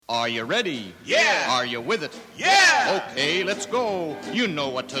Are you ready? Yeah! Are you with it? Yeah! Okay, let's go. You know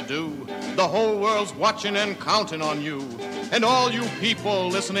what to do. The whole world's watching and counting on you. And all you people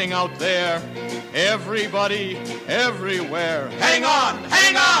listening out there, everybody, everywhere, hang on,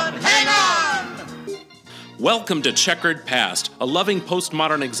 hang on, hang on! Welcome to Checkered Past, a loving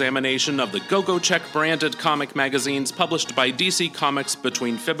postmodern examination of the Go-Go Check branded comic magazines published by DC Comics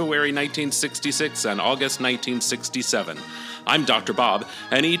between February 1966 and August 1967. I'm Dr. Bob,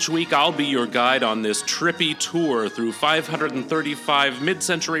 and each week I'll be your guide on this trippy tour through 535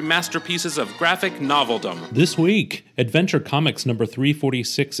 mid-century masterpieces of graphic noveldom. This week, Adventure Comics number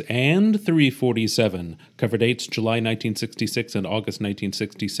 346 and 347. Cover dates July 1966 and August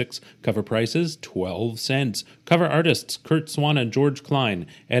 1966. Cover prices 12 cents. Cover artists Kurt Swan and George Klein.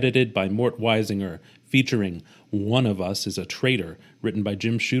 Edited by Mort Weisinger. Featuring One of Us is a Traitor, written by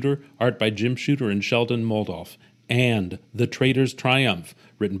Jim Shooter, art by Jim Shooter and Sheldon Moldoff. And The Traitor's Triumph,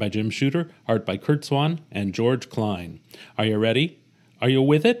 written by Jim Shooter, art by Kurt Swan and George Klein. Are you ready? Are you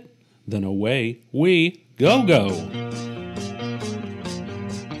with it? Then away we go.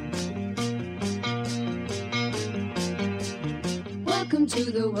 Welcome to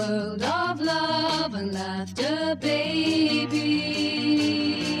the world of love and laughter, baby.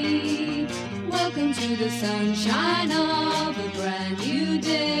 Welcome to the sunshine of a brand new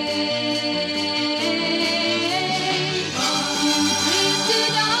day.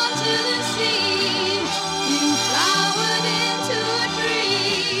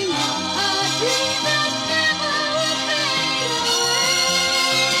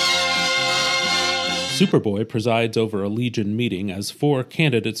 Superboy presides over a Legion meeting as 4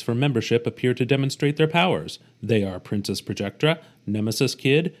 candidates for membership appear to demonstrate their powers. They are Princess Projectra, Nemesis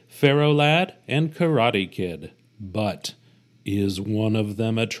Kid, Pharaoh Lad, and Karate Kid. But is one of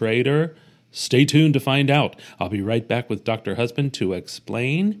them a traitor? Stay tuned to find out. I'll be right back with Dr. Husband to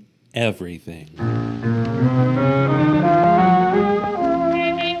explain everything.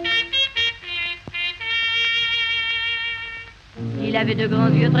 Il avait de grands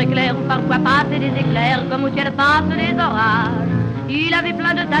yeux très clairs où parfois passaient des éclairs comme au ciel passent des orages. Il avait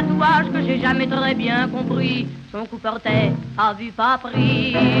plein de tatouages que j'ai jamais très bien compris. Son cou portait pas vu pas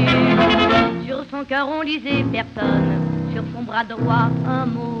pris. Sur son cœur on lisait personne. Sur son bras droit un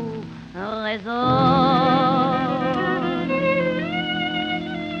mot résonne.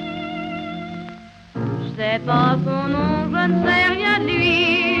 Je sais pas son nom, je ne sais rien de lui.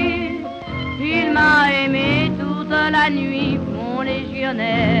 Il m'a aimé toute la nuit, mon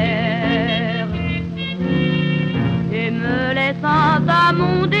légionnaire. Et me laissant à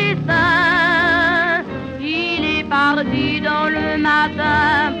mon destin, il est parti dans le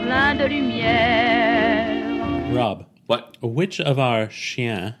matin plein de lumière. Rob, What? which of our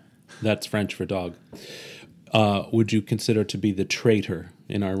chiens, that's French for dog, would you consider to be the traitor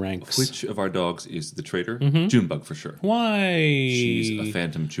in our ranks? Which of our dogs is the traitor? Mm-hmm. Junebug for sure. Why? She's a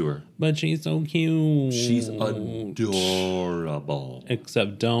phantom chewer. But she's so cute. She's adorable.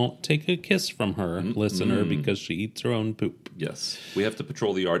 Except don't take a kiss from her, listener, because she eats her own poop. Yes. We have to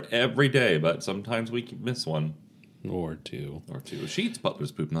patrol the yard every day, but sometimes we miss one. Or two. She eats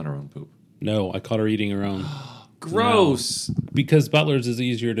Butler's poop, not her own poop. No, I caught her eating her own. Gross. No. Because Butler's is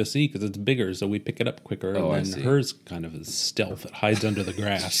easier to see because it's bigger, so we pick it up quicker. Oh, and I see. Hers kind of is stealth. It hides under the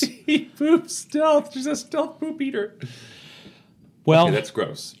grass. She poops stealth. She's a stealth poop eater. Well, Okay, that's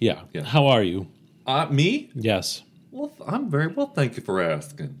gross. yeah. Yeah. How are you? Me? Yes. Well, I'm very well, thank you for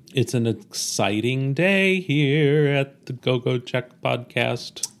asking. It's an exciting day here at the Go-Go Check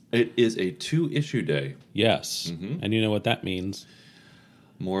podcast. It is a 2-issue day. Yes. Mm-hmm. And you know what that means.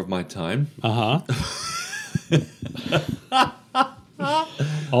 More of my time. Uh-huh.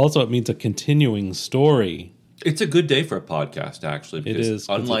 Also, it means a continuing story. It's a good day for a podcast, actually, because is,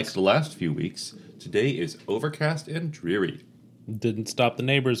 'cause unlike it's- the last few weeks, today is overcast and dreary. Didn't stop the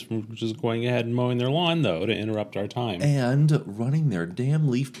neighbors from just going ahead and mowing their lawn, though, to interrupt our time. And running their damn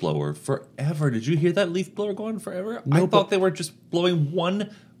leaf blower forever. Did you hear that leaf blower going forever? No, I but- thought they were just blowing one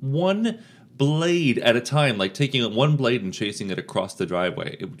blade at a time, like taking one blade and chasing it across the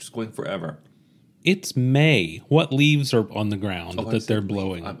driveway. It was just going forever. It's May. What leaves are on the ground Oh, I that said they're leaf.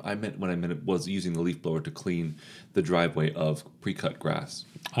 blowing? I meant was using the leaf blower to clean the driveway of pre-cut grass.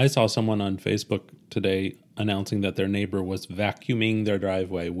 I saw someone on Facebook today announcing that their neighbor was vacuuming their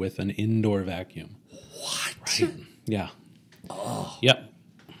driveway with an indoor vacuum. What? Right. Yeah. Oh. Yep.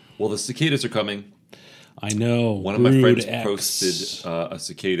 Well, the cicadas are coming. I know. One of my Brood friends X. posted a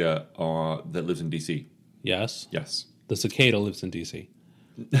cicada that lives in D.C. Yes. Yes. The cicada lives in D.C.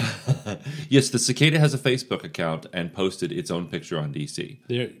 Yes, the cicada has a Facebook account and posted its own picture on DC.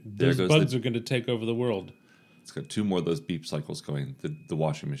 Those goes bugs the- are going to take over the world. It's got 2 more of those beep cycles going. The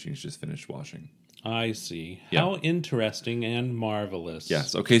washing machine's just finished washing. I see. Yeah. How interesting and marvelous.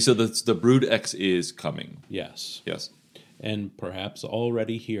 Yes. Okay, so the Brood X is coming. Yes. Yes. And perhaps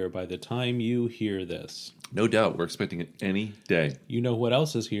already here by the time you hear this. No doubt. We're expecting it any day. You know what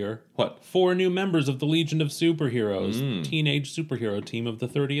else is here? What? 4 new members of the Legion of Superheroes, teenage superhero team of the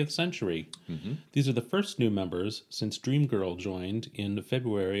 30th century. These are the first new members since Dreamgirl joined in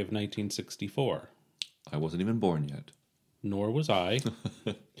February of 1964. I wasn't even born yet. Nor was I.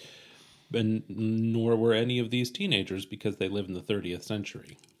 And nor were any of these teenagers because they live in the 30th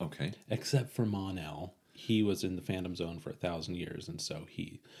century. Okay. Except for Mon-El. He was in the Phantom Zone for 1,000 years, and so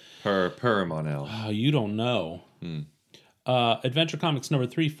he... Per Mon-El. you don't know. Adventure Comics number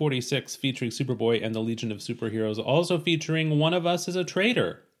 346, featuring Superboy and the Legion of Superheroes, also featuring One of Us is a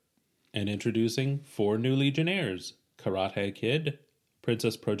Traitor, and introducing 4 new Legionnaires, Karate Kid,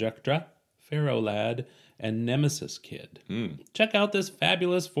 Princess Projectra, Pharaoh Lad, and Nemesis Kid. Check out this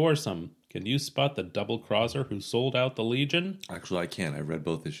fabulous foursome. Can you spot the double-crosser who sold out the Legion? Actually, I can. I read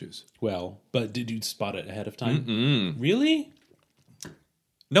both issues. Well, but did you spot it ahead of time? Really?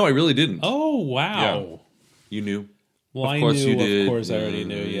 No, I really didn't. Oh, wow. Yeah. You knew. Well, Of course you did. Of course, I already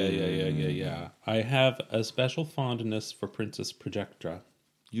knew. Yeah. I have a special fondness for Princess Projectra.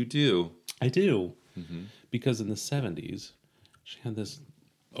 You do. I do. Because in the 70s, she had this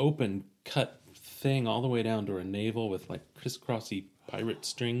open cut thing all the way down to her navel with like crisscrossy pirate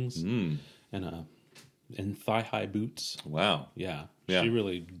strings and thigh-high boots. Wow. Yeah. Yeah. She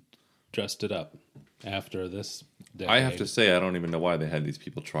really dressed it up after this decade. I have to say, I don't even know why they had these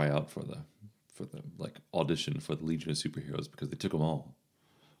people try out for the like audition for the Legion of Superheroes, because they took them all.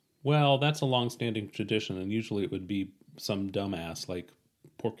 Well, that's a long-standing tradition, and usually it would be some dumbass like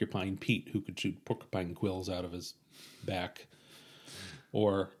Porcupine Pete who could shoot porcupine quills out of his back,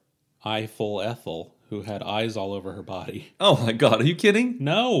 or Eyeful Ethel who had eyes all over her body. Oh my God, are you kidding?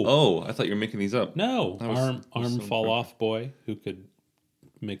 No, Oh, I thought you were making these up. no, That was arm so fall perfect. off boy who could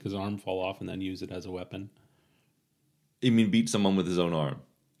make his arm fall off and then use it as a weapon. You mean beat someone with his own arm?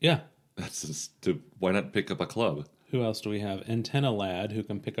 Yeah. That's just why not pick up a club? Who else do we have? Antenna Lad who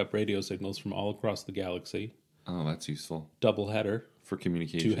can pick up radio signals from all across the galaxy. Oh, that's useful Doubleheader, for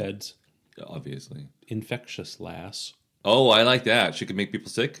communication. 2 heads. Obviously. Infectious Lass. Oh, I like that. She could make people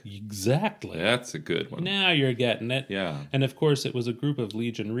sick. Exactly. That's a good one. Now you're getting it. Yeah. And of course, it was a group of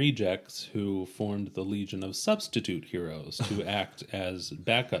Legion rejects who formed the Legion of Substitute Heroes to act as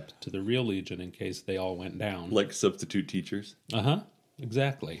backup to the real Legion in case they all went down. Like substitute teachers.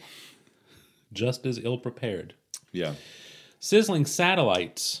 Exactly. Just as ill prepared. Yeah. Sizzling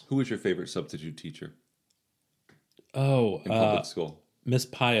Satellites. Who was your favorite substitute teacher Oh, in public school? Miss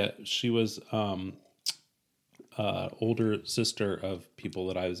Pyatt. She was older sister of people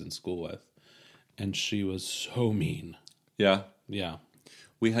that I was in school with. And she was so mean. Yeah. Yeah.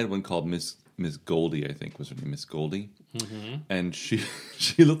 We had one called Miss Goldie, I think was her name, Miss Goldie. Mm-hmm. And she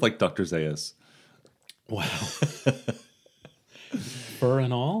looked like Dr. Zayas. Wow. Fur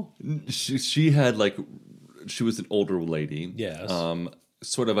and all? She had like, she was an older lady. Yes.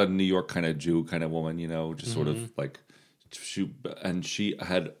 Sort of a New York kind of Jew kind of woman, you know, just sort of like she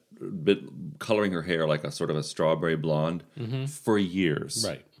had been coloring her hair like a sort of a strawberry blonde for years.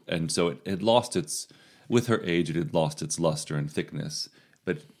 Right. And so it had lost with her age, it had lost its luster and thickness,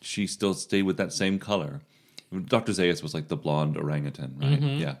 but she still stayed with that same color. Dr. Zayas was like the blonde orangutan, right?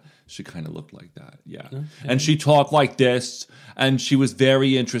 Yeah. She kind of looked like that. Yeah. Okay. And she talked like this, and she was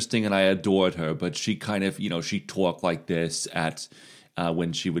very interesting, and I adored her, but she kind of, she talked like this at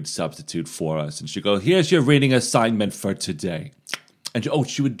when she would substitute for us, and she'd go, "Here's your reading assignment for today." And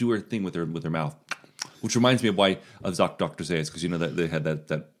she would do her thing with her mouth, which reminds me of Dr. Zayas, because that they had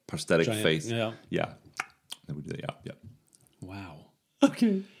that prosthetic Giant, face. Yeah. Yeah. They would do that, yeah. Wow.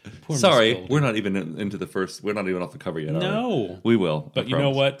 Okay. Poor Sorry, Miss Goldie. we're not even into the first. We're not even off the cover yet. No. We will. But I you know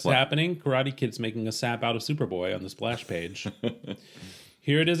promise. what's What? happening? Karate Kid's making a sap out of Superboy on the splash page.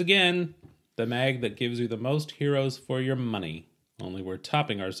 Here it is again. The mag that gives you the most heroes for your money. Only we're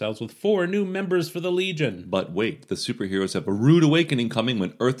topping ourselves with 4 new members for the Legion. But wait, the superheroes have a rude awakening coming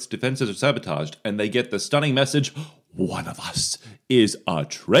when Earth's defenses are sabotaged, and they get the stunning message: one of us is a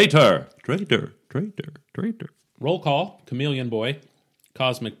traitor. Traitor. Roll call. Chameleon Boy.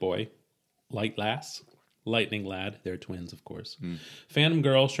 Cosmic Boy. Light Lass. Lightning Lad. They're twins, of course. Phantom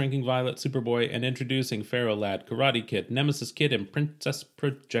Girl. Shrinking Violet. Superboy. And introducing Pharaoh Lad. Karate Kid. Nemesis Kid. And Princess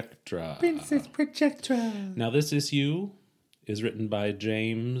Projectra. Now this issue is written by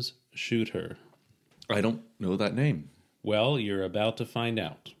James Shooter. I don't know that name. Well, you're about to find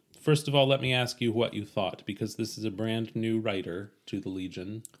out. First of all, let me ask you what you thought, because this is a brand new writer to the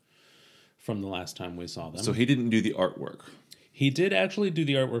Legion. from the last time we saw them. So he didn't do the artwork. He did actually do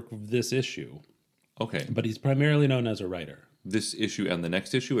the artwork of this issue, Okay. but he's primarily known as a writer. This issue and the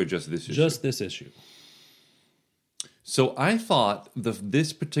next issue, or just this issue? Just this issue. So I thought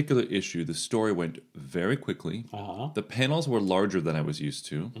this particular issue, the story went very quickly. Uh-huh. The panels were larger than I was used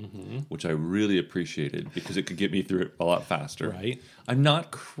to, which I really appreciated because it could get me through it a lot faster. Right. I'm not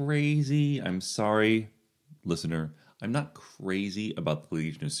crazy. I'm sorry, listener. I'm not crazy about the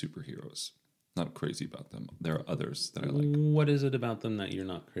Legion of Superheroes. Not crazy about them. There are others that I like. What is it about them that you're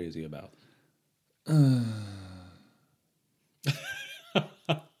not crazy about? I'm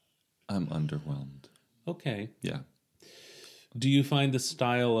underwhelmed. Okay. Yeah. Do you find the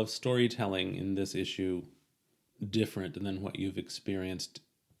style of storytelling in this issue different than what you've experienced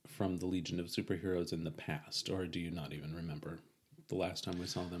from the Legion of Superheroes in the past? Or do you not even remember the last time we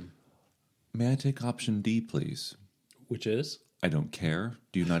saw them? May I take option D, please? Which is? I don't care.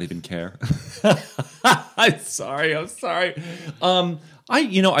 Do you not even care? I'm sorry.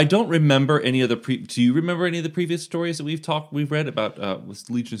 I don't remember any of the do you remember any of the previous stories that we've read about with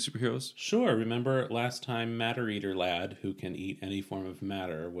Legion of Superheroes? Sure. Remember last time Matter Eater Lad, who can eat any form of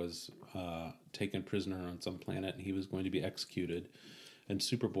matter, was taken prisoner on some planet and he was going to be executed. And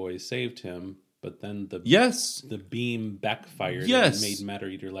Superboy saved him, but then the beam backfired and made Matter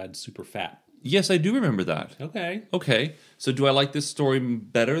Eater Lad super fat. Yes, I do remember that. Okay. Okay. So do I like this story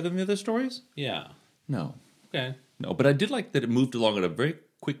better than the other stories? Yeah. No. Okay. No, but I did like that it moved along at a very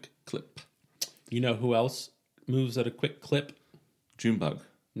quick clip. You know who else moves at a quick clip? Junebug.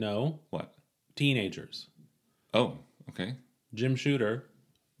 No. What? Teenagers. Oh, okay. Jim Shooter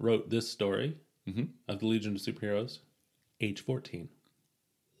wrote this story of the Legion of Superheroes, age 14.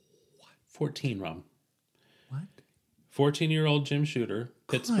 What? 14, Rom. What? 14-year-old Jim Shooter,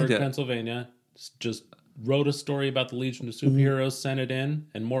 Pittsburgh, Pennsylvania, just wrote a story about the Legion of Superheroes, sent it in,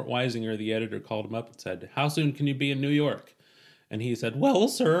 and Mort Weisinger, the editor, called him up and said, "How soon can you be in New York?" And he said, "Well,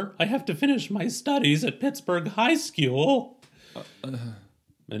 sir, I have to finish my studies at Pittsburgh High School."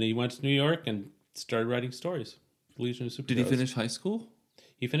 And he went to New York and started writing stories for Legion of Superheroes. Did he finish high school?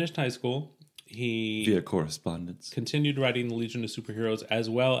 He finished high school. He Via correspondence. continued writing the Legion of Superheroes as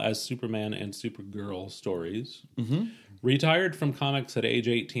well as Superman and Supergirl stories. Retired from comics at age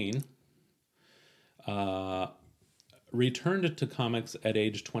 18. Returned to comics at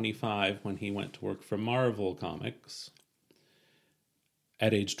age 25 when he went to work for Marvel Comics.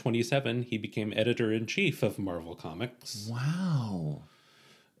 At age 27, he became editor-in-chief of Marvel Comics. Wow.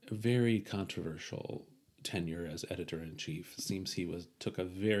 A very controversial tenure as editor-in-chief. Seems he took a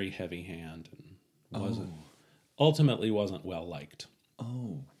very heavy hand and ultimately wasn't well liked.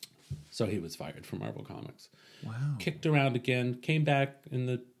 Oh. So he was fired from Marvel Comics. Wow. Kicked around again, came back in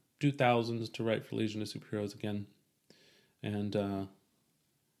the 2000s to write for Legion of Superheroes again. And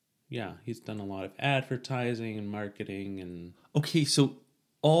he's done a lot of advertising and marketing and Okay, so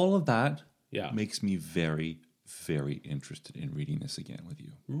all of that yeah. makes me very, very interested in reading this again with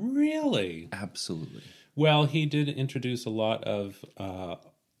you. Really? Absolutely. Well, he did introduce a lot of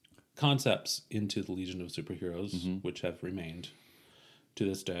concepts into the Legion of Superheroes, which have remained to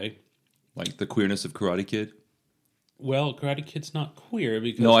this day. Like the queerness of Karate Kid? Well, Karate Kid's not queer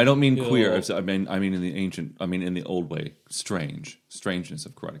because No, I don't mean queer. I mean in the old way. Strangeness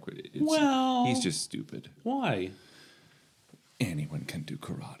of Karate Kid. He's just stupid. Why? Anyone can do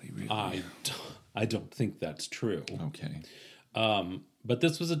karate, really. I don't think that's true. Okay. But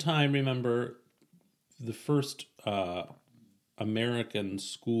this was a time, remember, the first American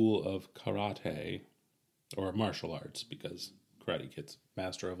school of karate, or martial arts, because Karate Kid's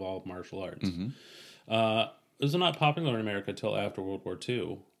master of all martial arts. It was not popular in America until after World War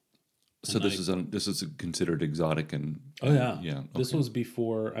II. So this is considered exotic and... yeah. Okay. This was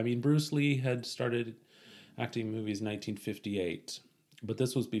before... I mean, Bruce Lee had started acting in movies in 1958, but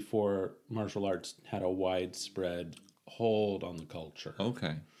this was before martial arts had a widespread hold on the culture.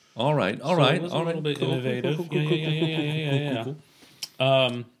 Okay. All right. It was a little bit innovative. Yeah.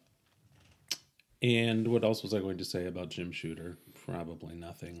 And what else was I going to say about Jim Shooter? Probably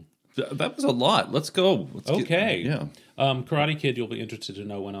nothing. That was a lot. Let's go. Karate Kid, you'll be interested to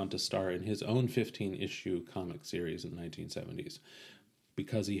know, went on to star in his own 15-issue comic series in the 1970s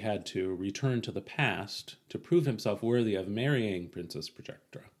because he had to return to the past to prove himself worthy of marrying Princess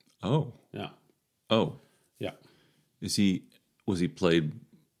Projectra. Oh. Yeah. Oh. Yeah. Was he played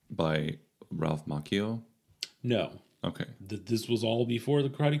by Ralph Macchio? No. Okay. This was all before the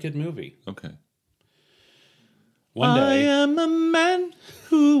Karate Kid movie. Okay. One day, I am a man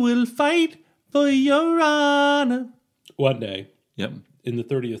who will fight for your honor. One day, Yep. in the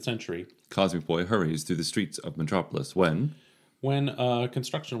 30th century, Cosmic Boy hurries through the streets of Metropolis when when a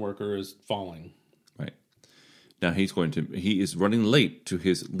construction worker is falling. Right. Now he is running late to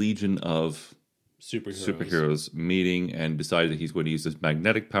his Legion of Superheroes meeting and decided that he's going to use his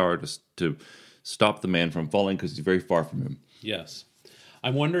magnetic power to stop the man from falling because he's very far from him. Yes.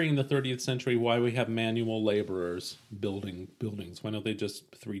 I'm wondering in the 30th century why we have manual laborers building buildings. Why don't they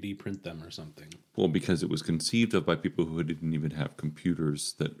just 3D print them or something? Well, because it was conceived of by people who didn't even have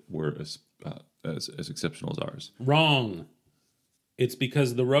computers that were as exceptional as ours. Wrong. It's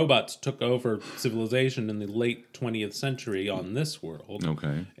because the robots took over civilization in the late 20th century on this world.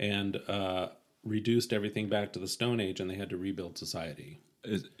 Okay. And reduced everything back to the Stone Age, and they had to rebuild society.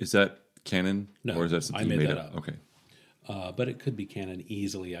 Is that canon? No, or is that something I made you that up? up. Okay. But it could be canon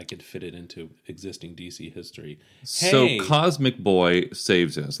easily. I could fit it into existing DC history. So Hey! Cosmic Boy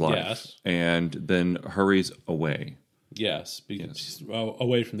saves his life Yes. and then hurries away. Yes, because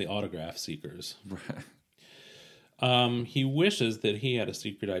away from the autograph seekers. He wishes that he had a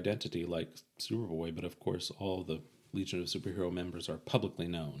secret identity like Superboy, but of course all the Legion of Superhero members are publicly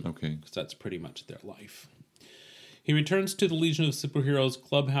known. Okay. Because that's pretty much their life. He returns to the Legion of Superheroes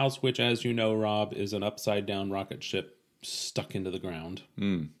clubhouse, which, as you know, Rob, is an upside-down rocket ship stuck into the ground.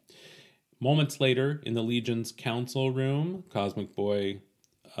 Moments later, in the Legion's council room, Cosmic Boy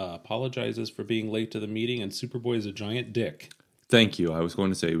apologizes for being late to the meeting, and Superboy is a giant dick. Thank you. I was going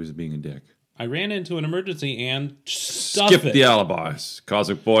to say he was being a dick. I ran into an emergency and stuff Skip it. the alibis.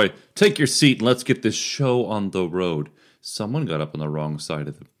 Cosmic Boy, take your seat and let's get this show on the road. Someone got up on the wrong side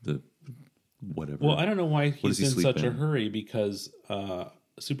of the whatever. Well, I don't know why he's does he in sleep such a in? hurry, because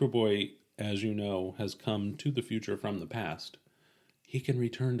Superboy, as you know, has come to the future from the past. He can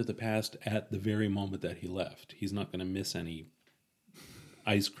return to the past at the very moment that he left. He's not going to miss any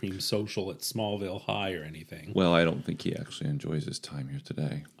ice cream social at Smallville High or anything. Well, I don't think he actually enjoys his time here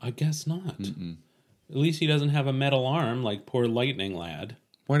today. I guess not. At least he doesn't have a metal arm like poor Lightning Lad.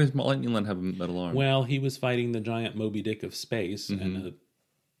 Why does Lightning Lad have a metal arm? Well, he was fighting the giant Moby Dick of space, and an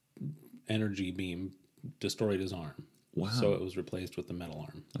energy beam destroyed his arm. Wow. So it was replaced with the metal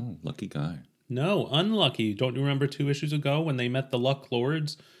arm. Oh, lucky guy. No, unlucky. Don't you remember 2 issues ago when they met the Luck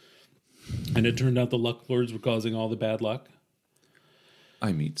Lords? And it turned out the Luck Lords were causing all the bad luck?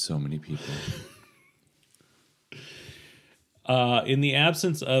 I meet so many people. In the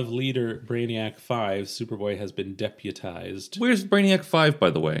absence of leader Brainiac 5, Superboy has been deputized. Where's Brainiac 5, by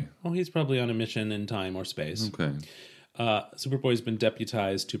the way? Oh, he's probably on a mission in time or space. Okay. Superboy's been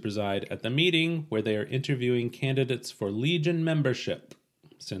deputized to preside at the meeting where they are interviewing candidates for Legion membership.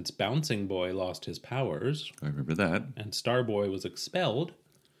 Since Bouncing Boy lost his powers I remember that. and Starboy was expelled,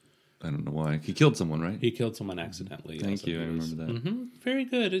 I don't know why. He killed someone, right? he killed someone accidentally. Thank you. I remember that. Very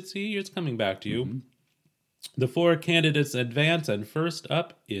good. See, it's coming back to you. The 4 candidates advance, and first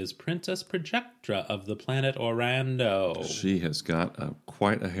up is Princess Projectra of the planet Orlando. She has got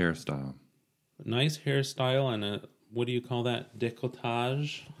quite a hairstyle. Nice hairstyle and a, what do you call that,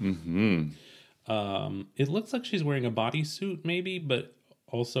 décolletage? It looks like she's wearing a bodysuit, maybe, but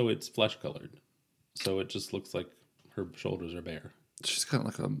also it's flesh-colored. So it just looks like her shoulders are bare. She's got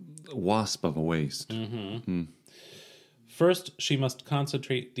like a wasp of a waist. First, she must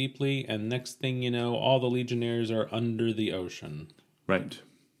concentrate deeply, and next thing you know, all the Legionnaires are under the ocean. Right.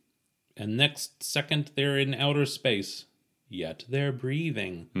 And next second, they're in outer space. Yet they're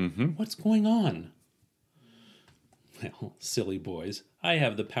breathing. What's going on? Well, silly boys, I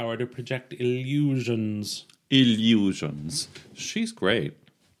have the power to project illusions. Illusions. She's great.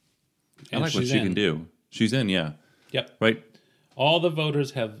 I And like what she's she in. can do. She's in, yeah. Yep. Right? All the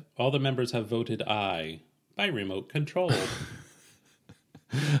members have voted aye by remote control.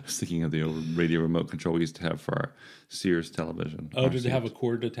 I was thinking of the old radio remote control we used to have for our Sears television. Oh, did it have a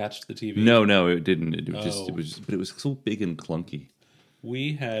cord attached to the TV? No, it didn't. It was Oh. but it was so big and clunky.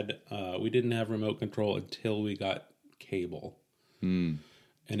 We didn't have remote control until we got cable. And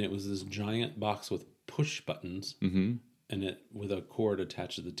it was this giant box with push buttons and it with a cord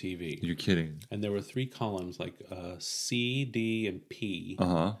attached to the TV. You're kidding. And there were 3 columns like C, D, and P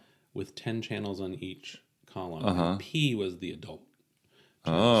with 10 channels on each column. And P was the adult.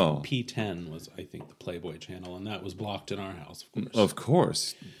 Oh. P10 was, I think, the Playboy channel, and that was blocked in our house, of course. Of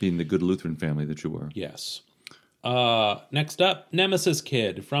course, being the good Lutheran family that you were. Yes. Next up, Nemesis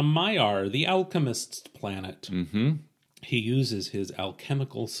Kid from Maiar, the alchemist's planet. He uses his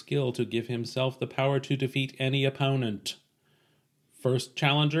alchemical skill to give himself the power to defeat any opponent. First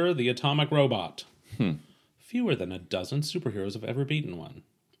challenger, the atomic robot. Fewer than a dozen superheroes have ever beaten one.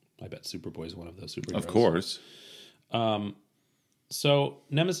 I bet Superboy's one of those superheroes. Of course. So,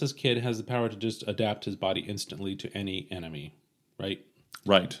 Nemesis Kid has the power to just adapt his body instantly to any enemy, right?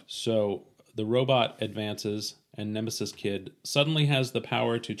 Right. So, the robot advances And Nemesis Kid suddenly has the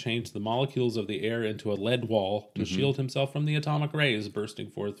power to change the molecules of the air into a lead wall to shield himself from the atomic rays bursting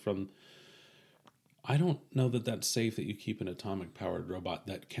forth from... I don't know that that's safe that you keep an atomic-powered robot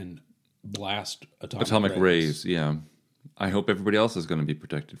that can blast atomic rays. Yeah. I hope everybody else is going to be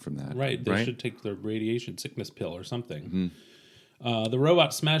protected from that. Right. They should take the radiation sickness pill or something. The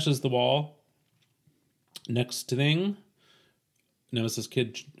robot smashes the wall. Next thing, Nemesis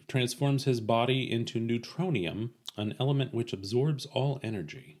Kid transforms his body into neutronium, an element which absorbs all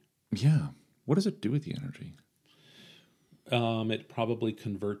energy. Yeah. What does it do with the energy? It probably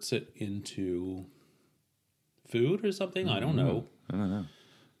converts it into food or something. I don't know.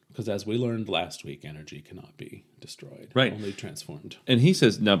 Because as we learned last week, energy cannot be destroyed. Right. Only transformed. And he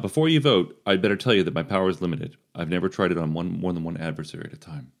says, now, before you vote, I'd better tell you that my power is limited. I've never tried it on more than one adversary at a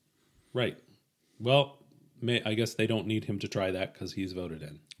time. Right. Well, I guess they don't need him to try that because he's voted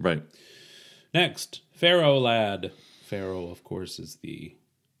in. Right. Next, Pharaoh Lad. Pharaoh, of course, is the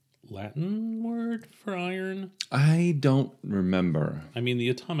Latin word for iron. I don't remember. I mean, the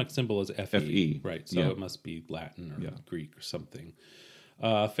atomic symbol is Fe. Fe. Right, so Yeah. it must be Latin or Greek or something.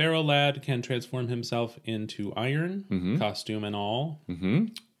 Pharaoh Lad can transform himself into iron, costume and all,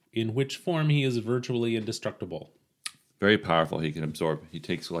 in which form he is virtually indestructible. Very powerful. He can absorb. He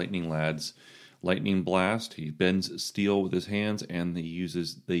takes Lightning Lad's lightning blast. He bends steel with his hands, and they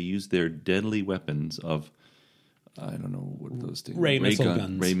use their deadly weapons of, I don't know what those things. Ray missile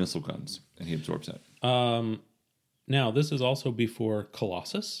guns. Ray missile guns, and he absorbs that. Now, this is also before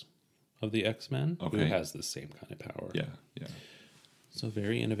Colossus of the X-Men, who Okay. has the same kind of power. Yeah. So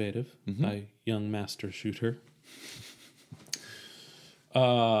very innovative by young master shooter.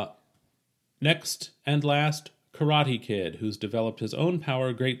 Next and last, Karate Kid, who's developed his own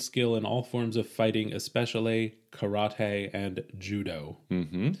power, great skill in all forms of fighting, especially karate and judo.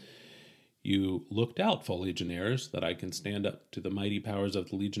 You looked out, full Legionnaires, that I can stand up to the mighty powers of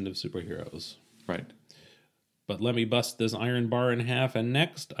the Legion of Superheroes. Right. But let me bust this iron bar in half, and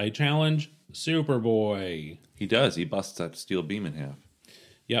next I challenge Superboy. He does. He busts that steel beam in half.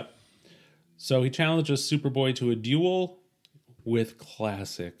 Yep. So he challenges Superboy to a duel with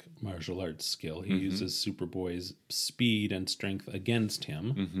classic martial arts skill. He uses Superboy's speed and strength against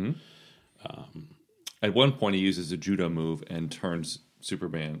him. At one point, he uses a judo move and turns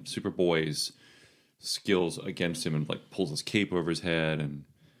Superboy's skills against him and like pulls his cape over his head and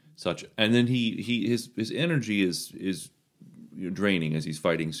such. And then his energy is draining as he's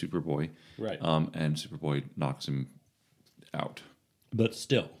fighting Superboy. Right. And Superboy knocks him out. But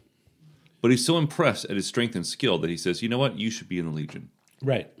still. But he's so impressed at his strength and skill that he says, you know what? You should be in the Legion.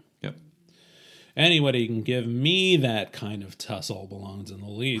 Right. Yep. Anybody can give me that kind of tussle belongs in the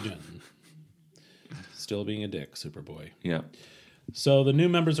Legion. Still being a dick, Superboy. Yeah. So the new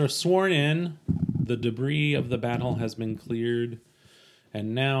members are sworn in. The debris of the battle has been cleared.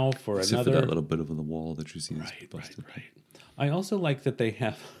 And now for Except for another... that little bit of the wall that you see is Right. busted. I also like that they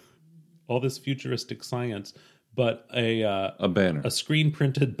have all this futuristic science, but a banner. a screen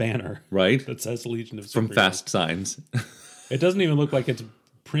printed banner, Right. that says Legion of From Superheroes. Fast Signs. It doesn't even look like it's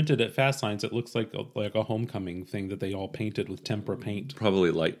printed at Fast Signs. It looks like a homecoming thing that they all painted with tempera paint.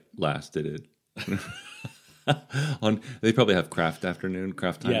 Probably like last did it. They probably have craft time in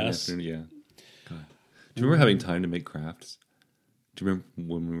the afternoon. Yeah. God. Do you remember having time to make crafts? Do you remember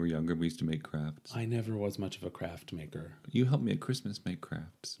when we were younger, we used to make crafts? I never was much of a craft maker. You helped me at Christmas make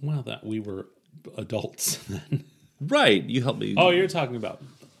crafts. Well, that we were adults then. Right. You helped me. Oh, you're talking about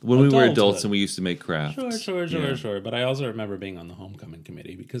when we were adulthood. adults and we used to make crafts. Sure. But I also remember being on the homecoming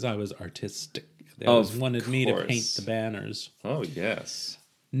committee because I was artistic. They always wanted me to paint the banners. Oh, yes.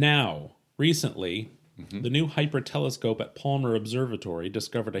 Now, recently, the new Hyper telescope at Palmer Observatory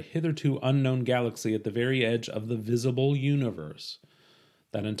discovered a hitherto unknown galaxy at the very edge of the visible universe.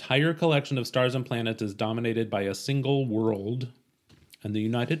 That entire collection of stars and planets is dominated by a single world, and the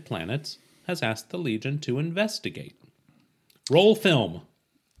United Planets has asked the Legion to investigate. Roll film.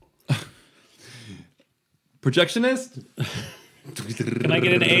 Projectionist? Can I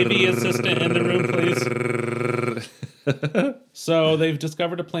get an AV assistant in the room, please? So they've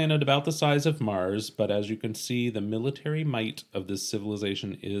discovered a planet about the size of Mars, but as you can see, the military might of this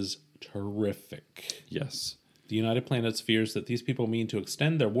civilization is terrific. Yes. The United Planets fears that these people mean to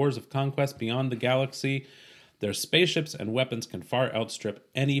extend their wars of conquest beyond the galaxy. Their spaceships and weapons can far outstrip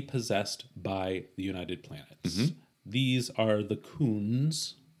any possessed by the United Planets. These are the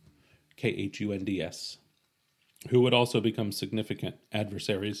Khunds, Khunds, who would also become significant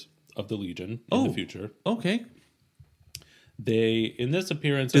adversaries of the Legion in the future. Okay. They, in this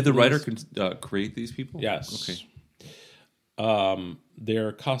appearance... Did the at writer least- create these people? Yes. Okay.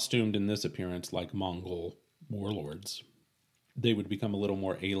 They're costumed in this appearance like Mongol warlords. They would become a little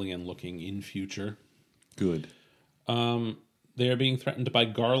more alien-looking in future. Good. They are being threatened by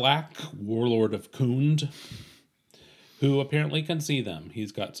Garlak, warlord of Kund, who apparently can see them.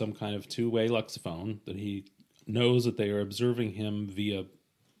 He's got some kind of two-way luxophone that he knows that they are observing him via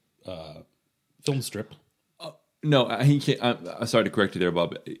film strip. No, he can't. I'm sorry to correct you there,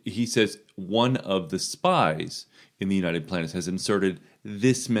 Bob. He says one of the spies in the United Planets has inserted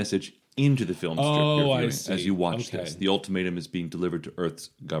this message into the film strip you're I viewing see. as you watch Okay. this. The ultimatum is being delivered to Earth's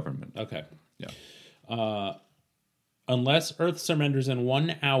government. Okay. Yeah. Unless Earth surrenders in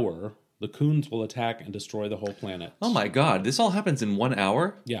 1 hour, the Kunds will attack and destroy the whole planet. Oh my God! This all happens in 1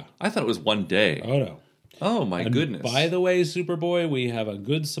 hour? Yeah. I thought it was 1 day. Oh, no. Oh my goodness! By the way, Superboy, we have a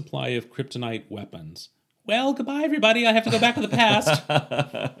good supply of kryptonite weapons. Well, goodbye, everybody. I have to go back to the past.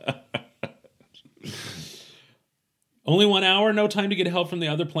 Only 1 hour, no time to get help from the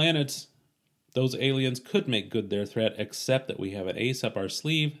other planets. Those aliens could make good their threat, except that we have an ace up our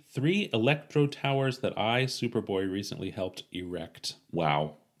sleeve. 3 electro towers that I, Superboy, recently helped erect.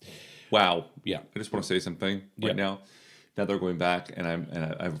 Wow. Yeah. I just want to say something right now. Now they're going back, and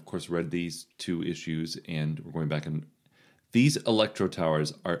I've of course read these 2 issues, and we're going back, and these electro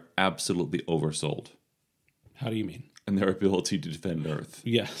towers are absolutely oversold How do you mean? in their ability to defend Earth.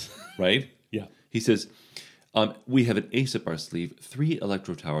 Yes. Right? Yeah. He says, we have an ace up our sleeve, 3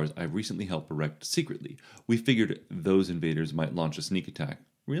 electro towers I recently helped erect secretly. We figured those invaders might launch a sneak attack.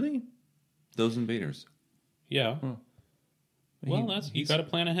 Really? Those invaders? Yeah. Well, you got to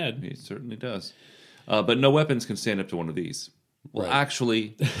plan ahead. He certainly does. But no weapons can stand up to one of these. Well, Right.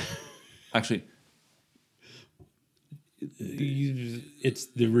 actually, It's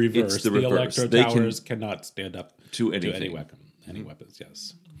the reverse. It's the reverse. Electro They can- towers cannot stand up to any anything. weapon. Any weapons,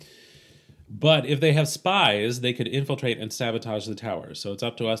 yes. But if they have spies, they could infiltrate and sabotage the towers. So it's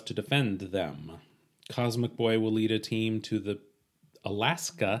up to us to defend them. Cosmic Boy will lead a team to the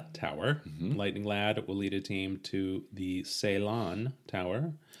Alaska Tower. Lightning Lad will lead a team to the Ceylon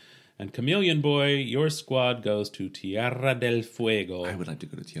Tower. And Chameleon Boy, your squad goes to Tierra del Fuego. I would like to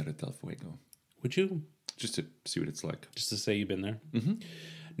go to Tierra del Fuego Would you? just to see what it's like. Just to say you've been there? Mm-hmm.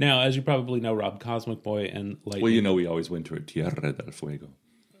 Now, as you probably know, Rob, Cosmic Boy and Lightning... Well, you know we always went to Tierra del Fuego.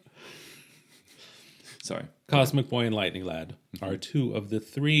 Sorry. Cosmic Boy and Lightning Lad are 2 of the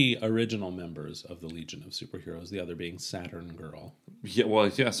 3 original members of the Legion of Superheroes, the other being Saturn Girl. Yeah, well,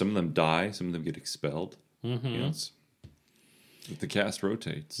 yeah, some of them die, some of them get expelled. Mm-hmm. You know, the cast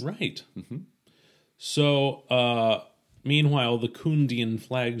rotates. Right. Mm-hmm. So, meanwhile, the Kundian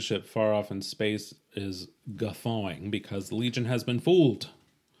flagship far off in space is guffawing because the Legion has been fooled.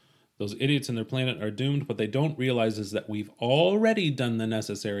 Those idiots in their planet are doomed. What they don't realize is that we've already done the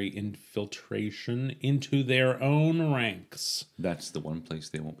necessary infiltration into their own ranks. That's the one place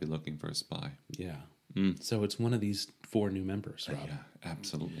they won't be looking for a spy. Yeah. So it's one of these 4 new members, Rob. Yeah,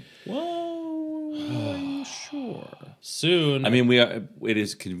 absolutely. Well, sure. Soon. I mean, it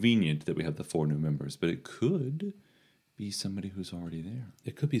is convenient that we have the 4 new members, but it could be somebody who's already there.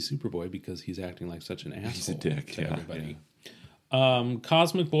 It could be Superboy because he's acting like such an asshole. He's a dick, to yeah, everybody.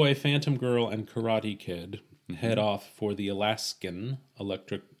 Cosmic Boy, Phantom Girl, and Karate Kid head off for the Alaskan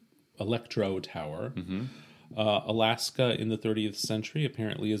Electro Tower. Alaska in the 30th century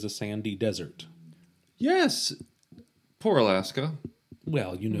apparently is a sandy desert. Yes. Poor Alaska.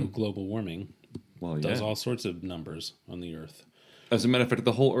 Well, you know, global warming Well, yeah. does all sorts of numbers on the Earth. As a matter of fact,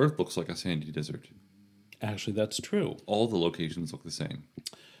 the whole Earth looks like a sandy desert. Actually, that's true. All the locations look the same.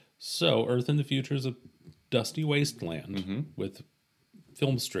 So, Earth in the future is a dusty wasteland with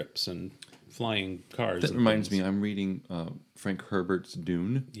film strips and flying cars. That and reminds things. me, I'm reading Frank Herbert's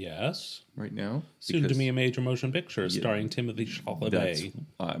Dune Yes. right now. Soon to because be a major motion picture starring Timothy that's,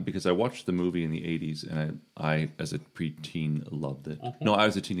 Chalamet. because I watched the movie in the 80s, and I as a preteen, loved it. No, I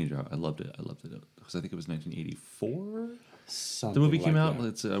was a teenager. I loved it. Because I think it was 1984. The movie came out.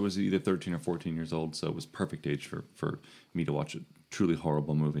 I was either 13 or 14 years old, so it was perfect age for me to watch a truly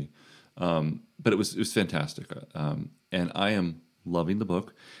horrible movie. But it was fantastic, and I am loving the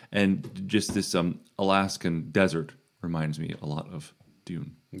book. And just this Alaskan desert reminds me a lot of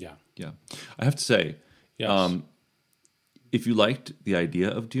Dune. Yeah. Yeah, I have to say, Yes. if you liked the idea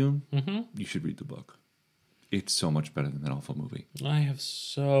of Dune, you should read the book. It's so much better than that awful movie. I have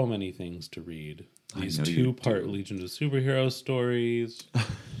so many things to read. These know you 2-part Legion of Superhero stories.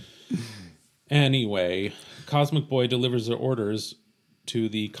 Anyway, Cosmic Boy delivers their orders to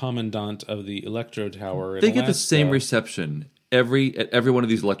the commandant of the Electro Tower. In They get the Alaska. same reception at every one of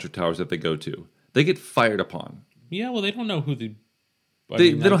these electric towers that they go to. They get fired upon. Yeah, well, they don't know who the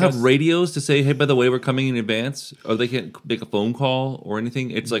They don't have radios to say, hey, by the way, we're coming in advance, or they can't make a phone call or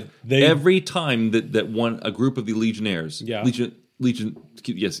anything. It's like every time that a group of the Legionnaires,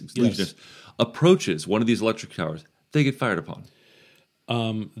 Legionnaires, approaches one of these electric towers, they get fired upon.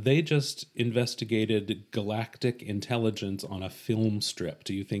 They just investigated galactic intelligence on a film strip.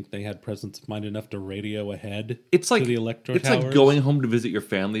 Do you think they had presence of mind enough to radio ahead to the Electro Towers? It's like going home to visit your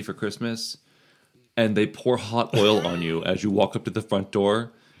family for Christmas, and they pour hot oil on you as you walk up to the front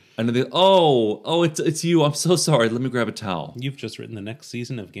door, and then it's you. I'm so sorry. Let me grab a towel. You've just written the next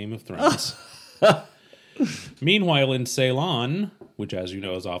season of Game of Thrones. Meanwhile, in Ceylon, which, as you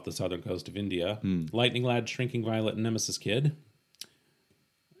know, is off the southern coast of India, Lightning Lad, Shrinking Violet, and Nemesis Kid.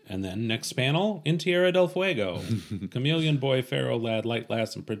 And then, next panel, in Tierra del Fuego. Chameleon Boy, Pharaoh Lad, Light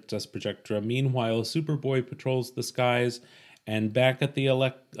Lass, and Princess Projectra. Meanwhile, Superboy patrols the skies, and back at the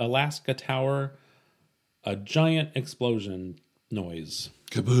Alaska Tower, a giant explosion noise.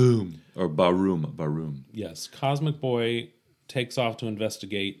 Kaboom! Or Baroom. Yes, Cosmic Boy takes off to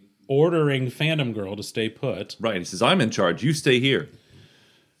investigate, ordering Phantom Girl to stay put. Right, he says, I'm in charge, you stay here.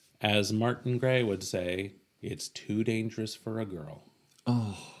 As Martin Gray would say, it's too dangerous for a girl.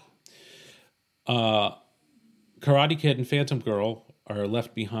 Karate Kid and Phantom Girl are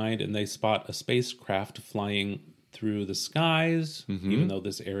left behind, and they spot a spacecraft flying through the skies, even though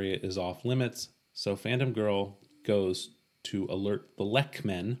this area is off limits. So Phantom Girl goes to alert the Lek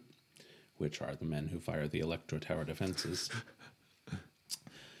Men, which are the men who fire the Electro Tower defenses.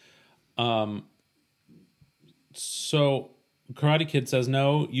 So Karate Kid says,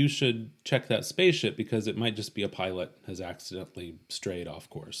 no, you should check that spaceship because it might just be a pilot has accidentally strayed off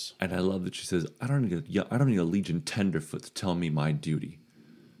course. And I love that she says, I don't need a Legion tenderfoot to tell me my duty.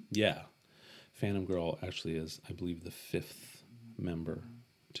 Yeah. Phantom Girl actually is, I believe, the 5th member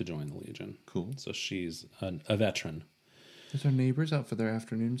to join the Legion. Cool. So she's a veteran. Is our neighbors out for their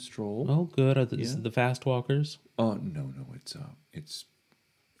afternoon stroll? Oh, good. Are the Fast Walkers? Oh, no, it's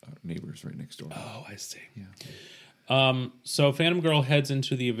neighbors right next door. Oh, I see. Yeah. So Phantom Girl heads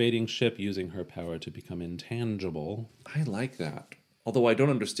into the evading ship using her power to become intangible. I like that. Although I don't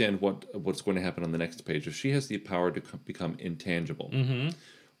understand what's going to happen on the next page. If she has the power to become intangible,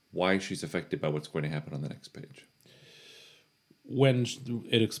 why she's affected by what's going to happen on the next page? When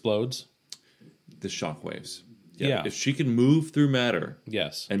it explodes? The shockwaves. Yeah. If she can move through matter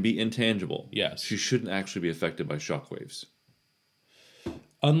Yes. and be intangible, Yes. she shouldn't actually be affected by shockwaves.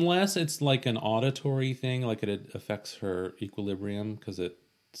 Unless it's like an auditory thing, like it affects her equilibrium because it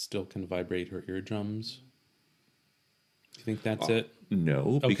still can vibrate her eardrums. You think that's it?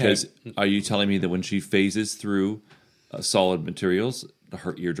 No, Okay. because are you telling me that when she phases through solid materials,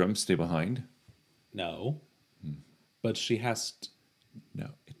 her eardrums stay behind? No. But she has... No,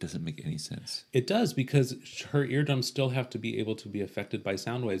 it doesn't make any sense. It does, because her eardrums still have to be able to be affected by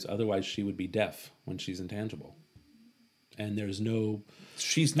sound waves. Otherwise, she would be deaf when she's intangible. And there's no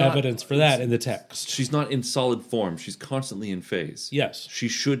evidence for that in the text. She's not in solid form. She's constantly in phase. Yes. She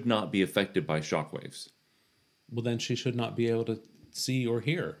should not be affected by shockwaves. Well, then she should not be able to see or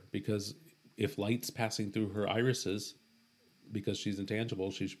hear, because if light's passing through her irises, because she's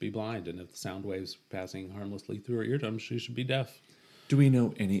intangible, she should be blind. And if the sound waves passing harmlessly through her eardrums, she should be deaf. Do we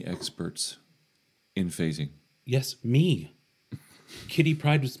know any experts in phasing? Yes, me. Kitty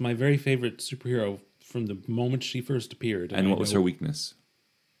Pryde was my very favorite superhero from the moment she first appeared. And what was her weakness?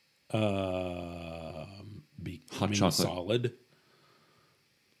 Becoming Hot chocolate. solid.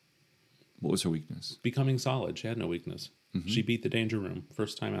 What was her weakness? Becoming solid. She had no weakness. She beat the Danger Room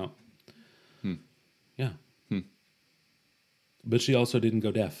first time out. Yeah. But she also didn't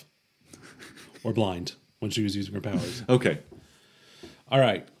go deaf or blind when she was using her powers. Okay. All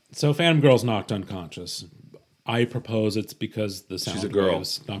right. So Phantom Girl's knocked unconscious. I propose it's because the sound She's a girl.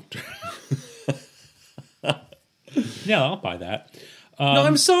 waves knocked her. Yeah, I'll buy that. No,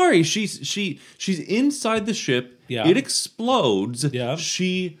 I'm sorry. She's inside the ship. Yeah. It explodes. Yeah.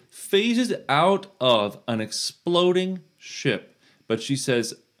 She phases out of an exploding ship, but she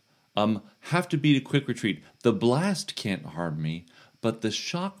says, have to beat a quick retreat. The blast can't harm me, but the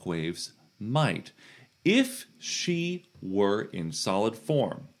shockwaves might. If she were in solid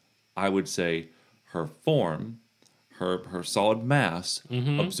form, I would say her form, her solid mass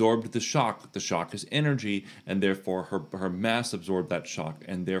absorbed the shock. The shock is energy, and therefore her mass absorbed that shock,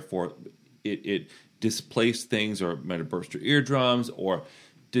 and therefore it displaced things, or might have burst her eardrums, or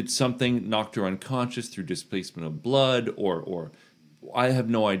did something, knocked her unconscious through displacement of blood, or I have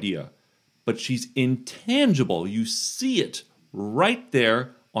no idea. But she's intangible. You see it right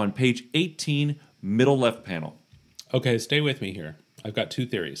there on page 18, middle left panel. Okay, stay with me here. I've got two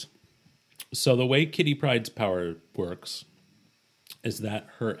theories. So the way Kitty Pryde's power works is that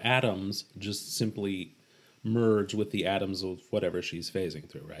her atoms just simply merge with the atoms of whatever she's phasing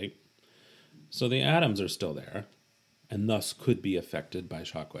through, right? So the atoms are still there, and thus could be affected by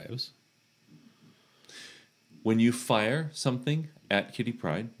shockwaves. When you fire something at Kitty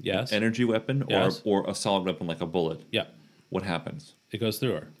Pryde, Yes. an energy weapon Yes. or a solid weapon like a bullet, Yeah, what happens? it goes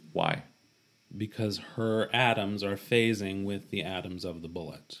through her. Why? Because her atoms are phasing with the atoms of the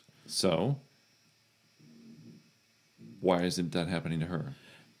bullet. So, why isn't that happening to her?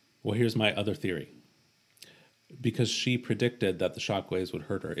 Well, here's my other theory. Because she predicted that the shockwaves would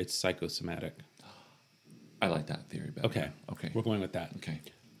hurt her. It's psychosomatic. I like that theory better. Okay. Okay. We're going with that. Okay.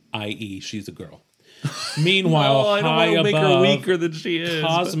 I.e., she's a girl. Meanwhile, I don't high want to make her above, weaker than she is.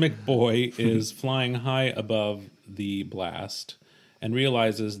 Cosmic Boy is flying high above the blast and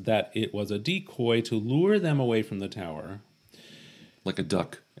realizes that it was a decoy to lure them away from the tower. Like a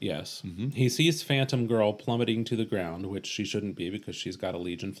duck. Yes. He sees Phantom Girl plummeting to the ground, which she shouldn't be because she's got a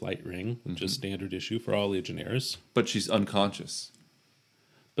Legion flight ring, which is standard issue for all Legionnaires. But she's unconscious.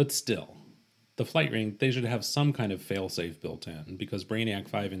 But still, the flight ring, they should have some kind of failsafe built in because Brainiac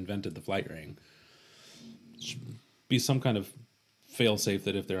 5 invented the flight ring. Should be some kind of failsafe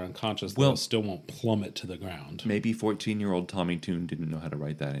that if they're unconscious, they still won't plummet to the ground. Maybe 14-year-old Tommy Toon didn't know how to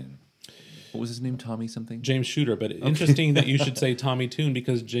write that in. What was his name? Tommy something? James Shooter, but interesting that you should say Tommy Toon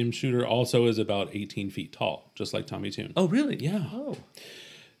because James Shooter also is about 18 feet tall, just like Tommy Toon. Oh, really? Yeah. Oh.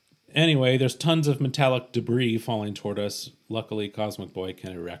 Anyway, there's tons of metallic debris falling toward us. Luckily, Cosmic Boy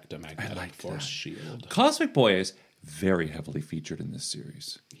can erect a magnetic force shield. Cosmic Boy is very heavily featured in this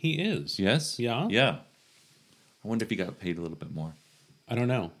series. He is. Yes? Yeah? Yeah. I wonder if he got paid a little bit more. I don't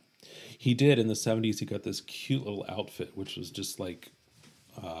know. He did in the 70s. He got this cute little outfit, which was just like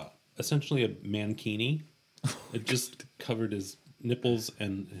essentially a mankini. It just covered his nipples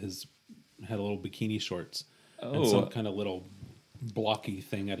and had a little bikini shorts and some kind of little blocky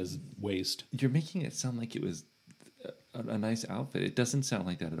thing at his waist. You're making it sound like it was a nice outfit. It doesn't sound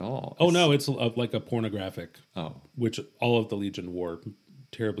like that at all. Oh, no, it's like a pornographic, Oh. which all of the Legion wore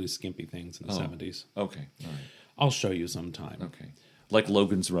terribly skimpy things in the 70s. Okay. All right. I'll show you sometime. Okay. Like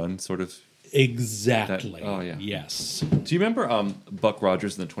Logan's Run, sort of. Exactly. Oh, yeah. Yes. Do you remember Buck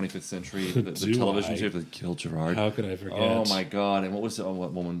Rogers in the 25th Century, the Do television I? series with Gil Gerard? How could I forget? Oh my God! And what was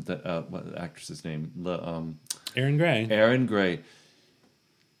what woman that what actress's name? Aaron Gray. Aaron Gray.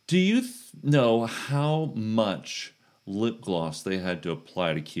 Do you know how much lip gloss they had to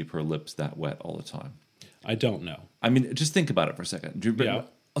apply to keep her lips that wet all the time? I don't know. I mean, just think about it for a second. Do you Yeah.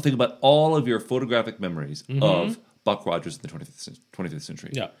 think about all of your photographic memories of Buck Rogers in the 25th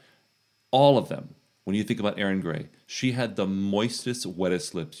century. Yeah. All of them. When you think about Aaron Gray, she had the moistest,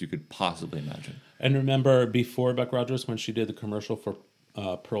 wettest lips you could possibly imagine. And remember before Buck Rogers when she did the commercial for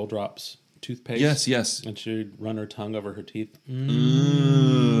Pearl Drops toothpaste? Yes, yes. And she'd run her tongue over her teeth.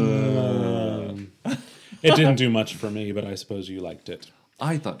 Mm. It didn't do much for me, but I suppose you liked it.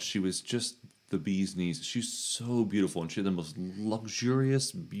 I thought she was just the bee's knees. She's so beautiful, and she had the most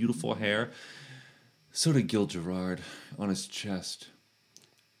luxurious, beautiful hair. So did Gil Gerard on his chest.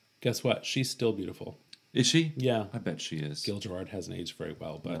 Guess what? She's still beautiful. Is she? Yeah. I bet she is. Gil Gerard hasn't aged very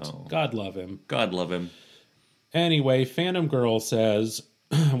well, but No. God love him. God love him. Anyway, Phantom Girl says,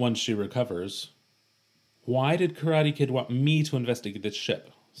 once she recovers, why did Karate Kid want me to investigate this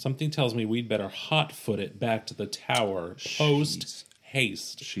ship? Something tells me we'd better hot-foot it back to the tower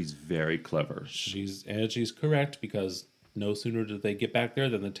post-haste. She's very clever. She's correct because no sooner do they get back there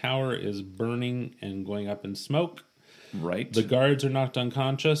than the tower is burning and going up in smoke. Right? The guards are knocked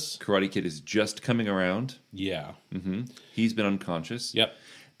unconscious. Karate Kid is just coming around. Yeah. He's been unconscious. Yep.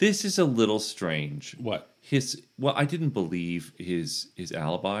 This is a little strange. What? I didn't believe his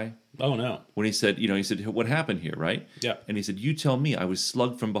alibi. Oh, no. When he said, what happened here, right? Yeah. And he said, you tell me. I was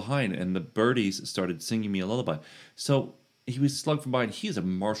slugged from behind, and the birdies started singing me a lullaby. So he was slugged from behind. He is a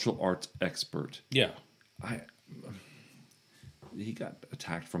martial arts expert. Yeah. He got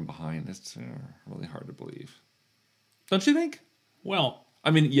attacked from behind. That's really hard to believe. Don't you think? Well,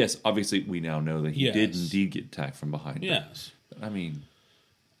 I mean, yes, obviously we now know that he Yes. did indeed get attacked from behind. yes. I mean,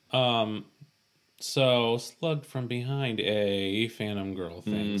 So, slugged from behind, Phantom Girl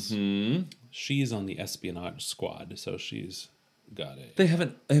thinks. She's on the espionage squad, so she's got it. they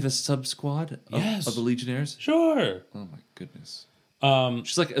have a sub squad Yes. of the Legionnaires. Sure. Oh my goodness.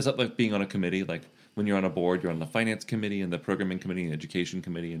 She's like, is that like being on a committee? Like when you're on a board, you're on the finance committee and the programming committee and education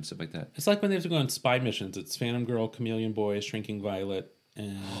committee and stuff like that. It's like when they have to go on spy missions. It's Phantom Girl, Chameleon Boy, Shrinking Violet,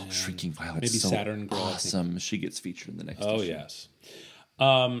 and Shrinking Violet, maybe so Saturn Girl. I think. awesome. She gets featured in the next. Oh, issue. yes.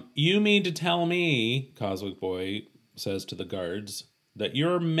 You mean to tell me, Cosmic Boy says to the guards, that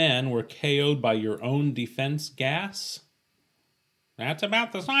your men were KO'd by your own defense gas? That's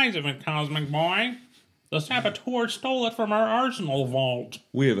about the size of it, Cosmic Boy. The saboteur stole it from our arsenal vault.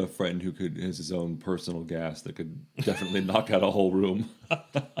 We have a friend who has his own personal gas that could definitely knock out a whole room.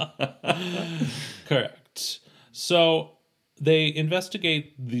 Correct. So they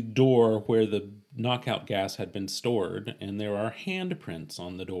investigate the door where the knockout gas had been stored, and there are handprints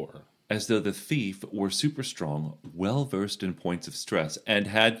on the door. As though the thief were super strong, well versed in points of stress, and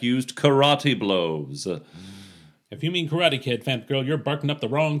had used karate blows. If you mean Karate Kid, Fant Girl, you're barking up the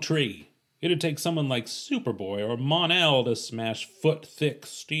wrong tree. It'd take someone like Superboy or Mon-El to smash foot-thick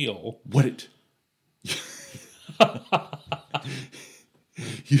steel. What it?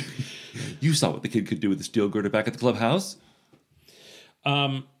 you saw what the kid could do with the steel girder back at the clubhouse?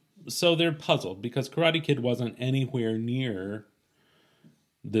 So they're puzzled because Karate Kid wasn't anywhere near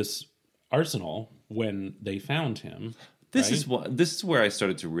this arsenal when they found him. This is where I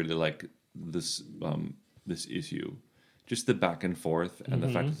started to really like this this issue. Just the back and forth and the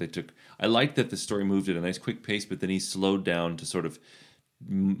fact that they took... I like that the story moved at a nice quick pace, but then he slowed down to sort of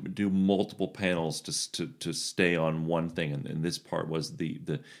do multiple panels to stay on one thing. And this part was the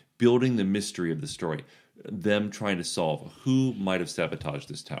building the mystery of the story. Them trying to solve who might have sabotaged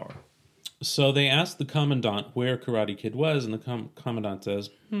this tower. So they asked the Commandant where Karate Kid was, and the Commandant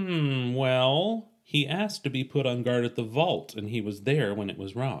says, well, he asked to be put on guard at the vault, and he was there when it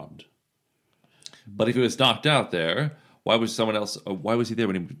was robbed. But if he was knocked out there... Why was someone else? Why was he there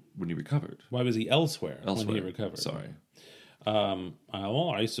when he recovered? Why was he elsewhere when he recovered? Sorry.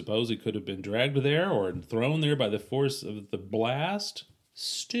 Well, I suppose he could have been dragged there or thrown there by the force of the blast.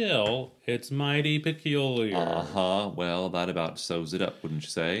 Still, it's mighty peculiar. Well, that about sews it up, wouldn't you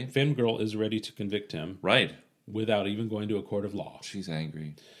say? Femgirl is ready to convict him. Right. Without even going to a court of law. She's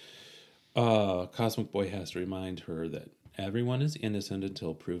angry. Cosmic Boy has to remind her that everyone is innocent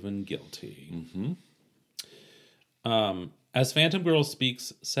until proven guilty. Mm-hmm. As Phantom Girl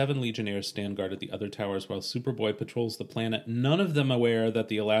speaks, 7 Legionnaires stand guard at the other towers while Superboy patrols the planet, none of them aware that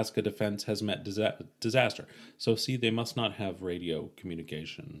the Alaska defense has met disaster. So, see, they must not have radio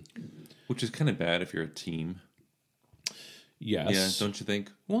communication. Which is kind of bad if you're a team. Yes. Yeah, don't you think?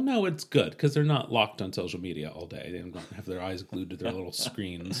 Well, no, it's good, because they're not locked on social media all day. They don't have their eyes glued to their little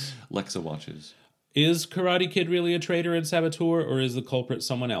screens. Lexa watches. Is Karate Kid really a traitor and saboteur, or is the culprit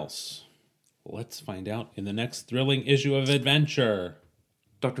someone else? Let's find out in the next thrilling issue of Adventure.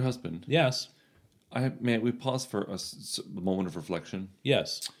 Dr. Husband. Yes. May we pause for a moment of reflection?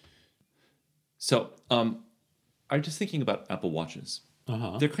 Yes. So, I'm just thinking about Apple Watches.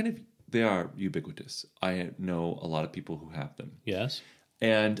 They are ubiquitous. I know a lot of people who have them. Yes.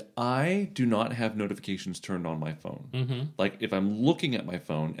 And I do not have notifications turned on my phone. Mm-hmm. Like, if I'm looking at my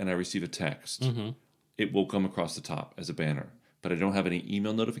phone and I receive a text, it will come across the top as a banner. But I don't have any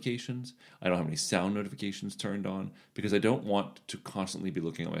email notifications. I don't have any sound notifications turned on because I don't want to constantly be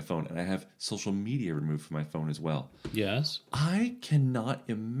looking at my phone. And I have social media removed from my phone as well. Yes. I cannot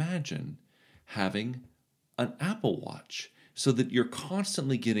imagine having an Apple Watch so that you're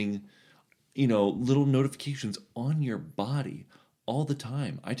constantly getting, little notifications on your body all the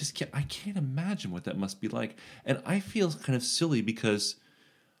time. I can't imagine what that must be like. And I feel kind of silly because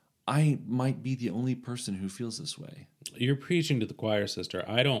I might be the only person who feels this way. You're preaching to the choir, sister.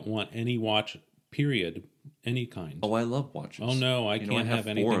 I don't want any watch, period, any kind. Oh, I love watches. Oh, no, I can't have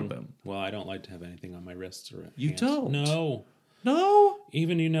anything. 4 of them. Well, I don't like to have anything on my wrists or hands. You don't? No.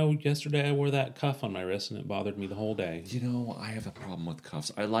 Even, yesterday I wore that cuff on my wrist and it bothered me the whole day. I have a problem with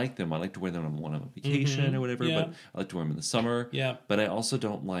cuffs. I like them. I like to wear them when I'm on vacation or whatever, Yeah. but I like to wear them in the summer. Yeah. But I also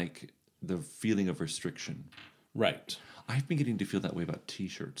don't like the feeling of restriction. Right. I've been getting to feel that way about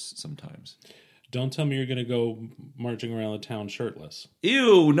T-shirts sometimes. Don't tell me you're going to go marching around the town shirtless.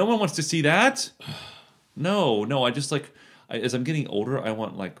 Ew, no one wants to see that. No, I just as I'm getting older, I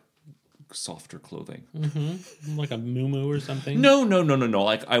want softer clothing. Mm-hmm. Like a muumuu or something? No.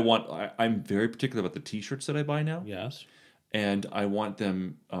 Like I'm very particular about the T-shirts that I buy now. Yes. And I want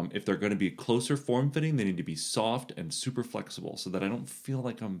them, if they're going to be closer form-fitting, they need to be soft and super flexible so that I don't feel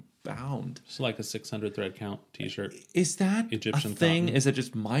like I'm bound. It's like a 600 thread count T-shirt. Is that Egyptian a thing? cotton. Is that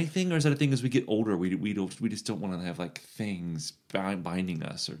just my thing? Or is that a thing as we get older, we just don't want to have things binding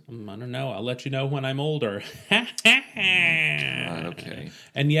us? Or I don't know. I'll let you know when I'm older. okay.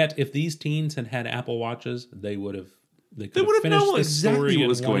 And yet, if these teens had Apple Watches, they would have... They would have finished known the story exactly what in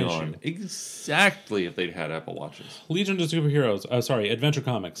was going one on. issue. Exactly if they'd had Apple Watches. Legion of Superheroes. Adventure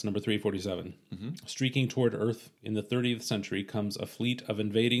Comics, number 347. Mm-hmm. Streaking toward Earth in the 30th century comes a fleet of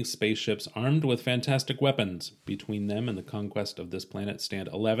invading spaceships armed with fantastic weapons. Between them and the conquest of this planet stand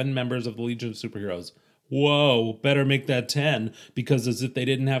 11 members of the Legion of Superheroes. Whoa, better make that 10, because as if they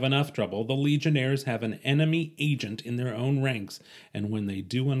didn't have enough trouble, the Legionnaires have an enemy agent in their own ranks, and when they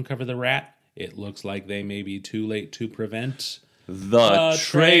do uncover the rat, it looks like they may be too late to prevent The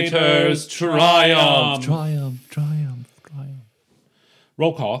traitors triumph. Triumph.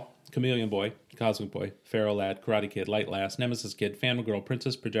 Roll call. Chameleon Boy, Cosmic Boy, Pharaoh Lad, Karate Kid, Light Lass, Nemesis Kid, Phantom Girl,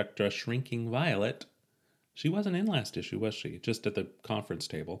 Princess Projectra, Shrinking Violet. She wasn't in last issue, was she? Just at the conference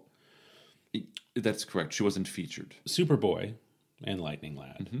table. That's correct. She wasn't featured. Superboy and Lightning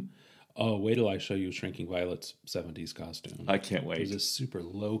Lad. Oh, wait till I show you Shrinking Violet's 70s costume. I can't There's wait. this super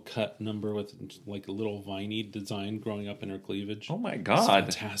low-cut number with like a little viney design growing up in her cleavage. Oh my It's God.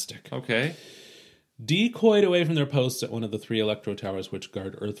 fantastic. Okay. Decoyed away from their posts at one of the 3 Electro Towers which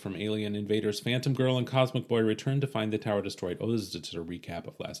guard Earth from alien invaders, Phantom Girl and Cosmic Boy return to find the tower destroyed. Oh, this is just a recap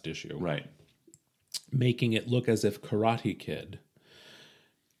of last issue. Right. Making it look as if Karate Kid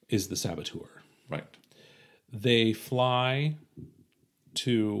is the saboteur. Right. They fly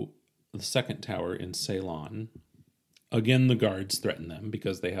to the second tower in Ceylon. Again, the guards threaten them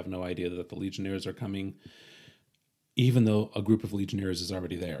because they have no idea that the Legionnaires are coming, even though a group of Legionnaires is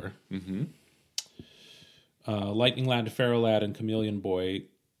already there. Lightning Lad, Pharaoh Lad, and Chameleon Boy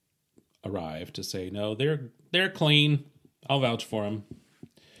arrive to say, no, they're clean. I'll vouch for them.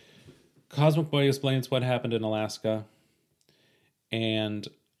 Cosmic Boy explains what happened in Alaska. And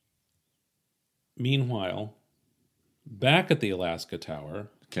meanwhile, back at the Alaska Tower,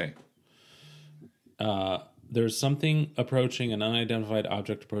 Okay. there's something approaching, an unidentified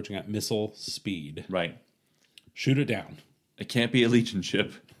object approaching at missile speed. Right. Shoot it down. It can't be a Legion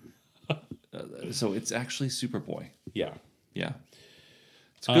ship. So it's actually Superboy. Yeah. Yeah.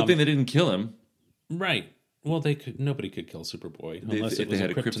 It's a good thing they didn't kill him. Right. Well, nobody could kill Superboy unless If it was they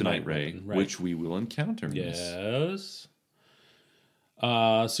had a kryptonite ray, weapon. Right. which we will encounter. in this. Yes.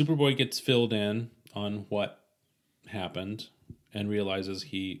 Superboy gets filled in on what happened and realizes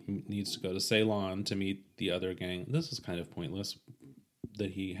he needs to go to Ceylon to meet the other gang. This is kind of pointless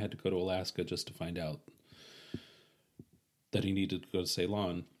that he had to go to Alaska just to find out that he needed to go to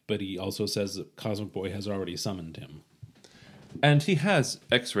Ceylon. But he also says that Cosmic Boy has already summoned him. And he has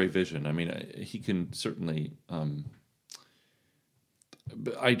X-ray vision. I mean, he can certainly.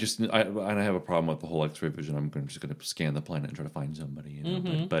 But I have a problem with the whole X-ray vision. I'm just going to scan the planet and try to find somebody. You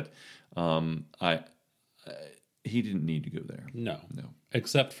know? But he didn't need to go there. No. No.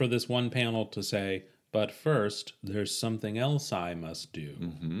 Except for this one panel to say, but first, there's something else I must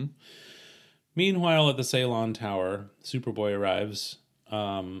do. Meanwhile, at the Ceylon Tower, Superboy arrives,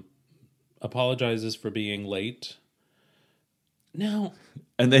 apologizes for being late. Now,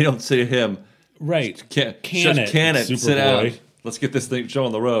 And they don't say to him, right. Can it, Superboy. sit down. Let's get this thing show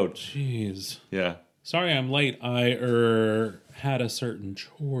on the road. Jeez. Yeah. Sorry I'm late. I had a certain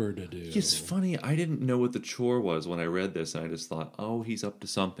chore to do. It's funny. I didn't know what the chore was when I read this, and I just thought, oh, he's up to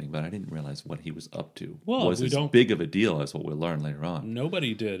something, but I didn't realize what he was up to. Well, was we as don't- big of a deal as what we'll learn later on.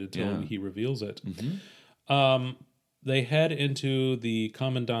 Nobody did until Yeah. he reveals it. They head into the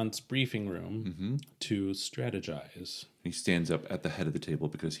commandant's briefing room to strategize. He stands up at the head of the table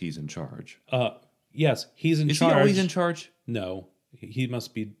because he's in charge. Yes, he's in Is charge. he always in charge? No, he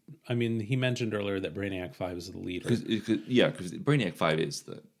must be. I mean, he mentioned earlier that Brainiac 5 is the leader. Because Brainiac 5 is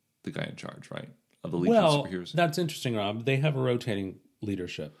the guy in charge, right? Of the Legion Well, of Superheroes. that's interesting, Rob. They have a rotating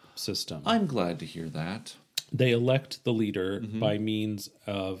leadership system. I'm glad to hear that. They elect the leader by means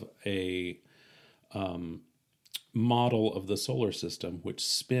of a model of the solar system, which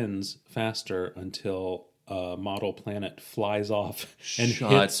spins faster until a model planet flies off and Shut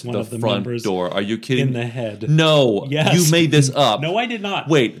hits one the of the front members door. Are you kidding in me? the head. No, Yes. you made this up. No, I did not.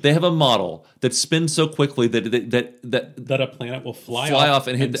 Wait, they have a model that spins so quickly that That a planet will fly off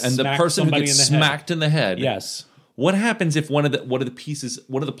and hit, and the smack person who somebody gets in the head. smacked in the head. Yes. What happens if one of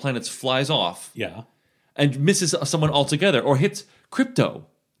the planets flies off Yeah. and misses someone altogether, or hits Crypto,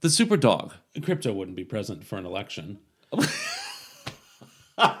 the super dog? Crypto wouldn't be present for an election.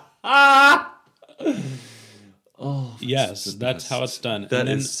 Yes, that's how it's done. That And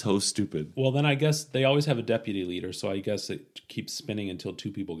then, is so stupid. well, then I guess they always have a deputy leader, so I guess it keeps spinning until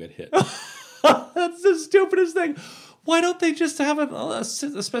 2 people get hit. That's the stupidest thing. Why don't they just have a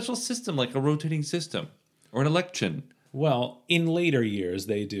special system, like a rotating system or an election? Well, in later years,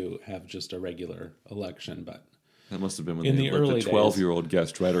 they do have just a regular election, but That must have been when In they the let early the 12-year-old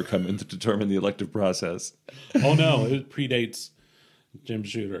guest writer come in to determine the elective process. oh no, it predates Jim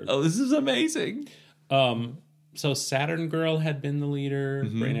Shooter. Oh, this is amazing. So Saturn Girl had been the leader,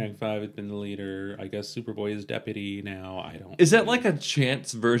 Brainiac 5 had been the leader. I guess Superboy is deputy now. I don't. Is that like a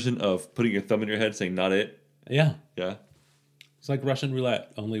chance version of putting your thumb in your head saying, not it? Yeah. Yeah. It's like Russian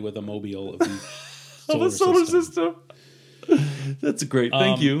roulette, only with a mobile of these of a solar system. That's great.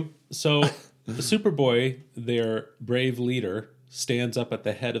 Thank you. So Superboy, their brave leader, stands up at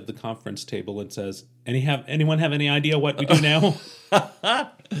the head of the conference table and says, anyone have any idea what we do now?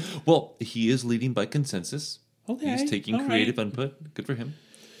 Well, he is leading by consensus. Okay, He's taking all creative right. input. Good for him.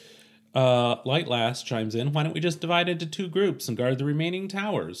 Light chimes in, why don't we just divide into 2 groups and guard the remaining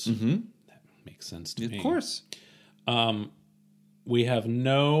towers? Mm-hmm. That makes sense to me. Of course. We have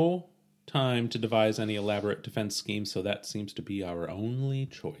no time to devise any elaborate defense schemes, so that seems to be our only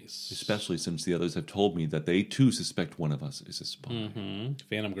choice. Especially since the others have told me that they too suspect one of us is a spy. Mm-hmm.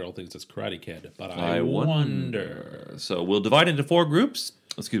 Phantom Girl thinks it's Karate Kid, but I I wonder. wonder. So we'll divide into 4 groups.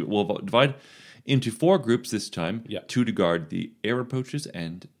 Excuse me. We'll divide into 4 groups this time. Yeah. 2 to guard the air approaches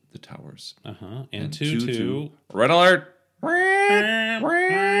and the towers. Uh-huh. And 2 to... Red alert!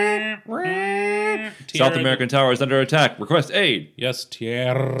 South Tierra- American tower is under attack. Request aid. Yes,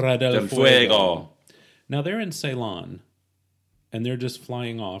 Tierra del Del Fuego. Fuego. Now they're in Ceylon, and they're just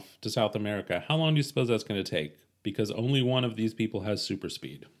flying off to South America. How long do you suppose that's going to take? Because only one of these people has super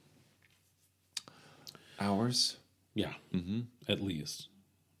speed. Hours. Yeah, at least.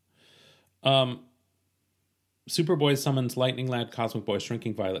 Superboy summons Lightning Lad, Cosmic Boy,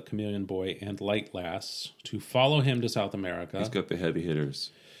 Shrinking Violet, Chameleon Boy, and Light Lass to follow him to South America. He's got the heavy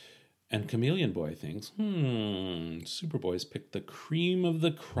hitters. And Chameleon Boy thinks, Superboy's picked the cream of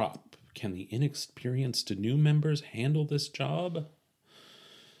the crop. Can the inexperienced new members handle this job?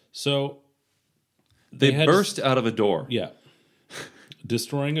 So They had- burst out of a door. Yeah.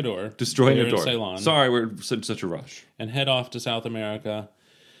 Destroying a door. Destroying They're a in door. Ceylon, Sorry, we're in such a rush. and head off to South America.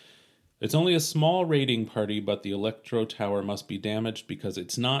 It's only a small raiding party, but the Electro Tower must be damaged because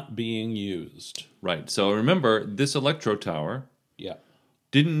it's not being used. Right. So remember, this Electro Tower Yeah.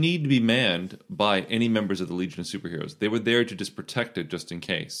 didn't need to be manned by any members of the Legion of Superheroes. They were there to just protect it just in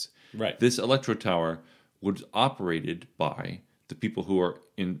case. Right. This Electro Tower was operated by the people who are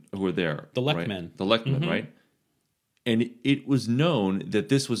there. The right? Lekmen. The Lekmen, right? And it was known that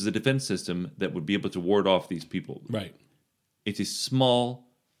this was the defense system that would be able to ward off these people. Right. It's a small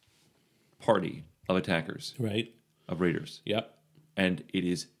party of attackers, Right. of raiders, Yep. and it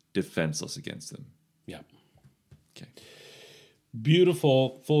is defenseless against them. Yep. Okay.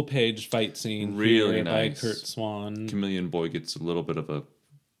 Beautiful full-page fight scene Really here by nice. Kurt Swan. Chameleon Boy gets a little bit of a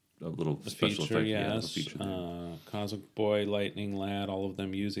little special Feature, effect. Yeah, a little yes. feature there. Cosmic Boy, Lightning Lad, all of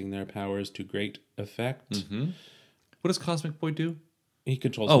them using their powers to great effect. Mm-hmm. What does Cosmic Boy do? He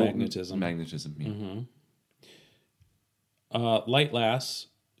controls magnetism. Magnetism, yeah. Light Lass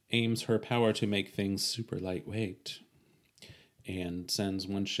aims her power to make things super lightweight and sends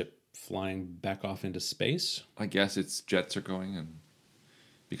one ship flying back off into space. I guess its jets are going, and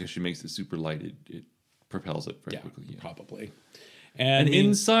because she makes it super light, it propels it very quickly. Yeah. Probably. And And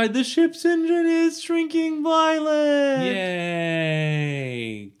inside the ship's engine is Shrinking Violet.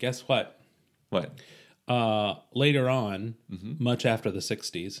 yay! Guess what? What? Later on, much after the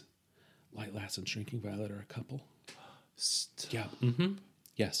 60s, Light Lass and Shrinking Violet are a couple. Yeah.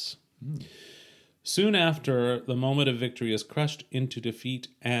 Yes. Soon after, the moment of victory is crushed into defeat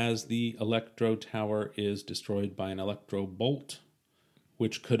as the Electro Tower is destroyed by an Electro Bolt,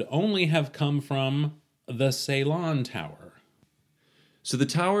 which could only have come from the Ceylon Tower. So the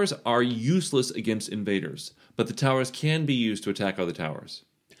towers are useless against invaders, but the towers can be used to attack other towers.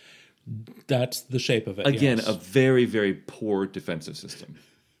 That's the shape of it. Again, yes. a very, very poor defensive system.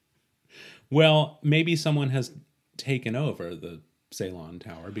 Well, maybe someone has taken over the Ceylon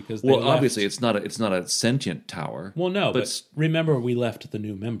Tower because they Well, left. obviously, it's not a sentient tower. Well, no, but but remember we left the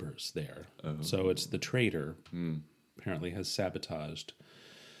new members there. Oh. So it's the traitor apparently has sabotaged.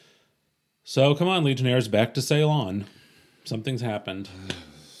 So come on, Legionnaires, back to Ceylon. Something's happened.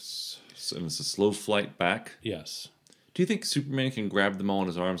 and it's a slow flight back. Yes. Do you think Superman can grab them all in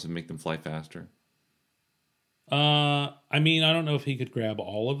his arms and make them fly faster? I mean, I don't know if he could grab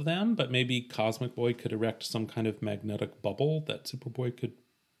all of them, but maybe Cosmic Boy could erect some kind of magnetic bubble that Superboy could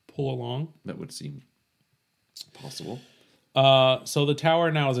pull along. That would seem possible. So the tower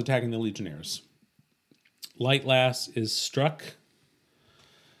now is attacking the Legionnaires. Light Lass is struck.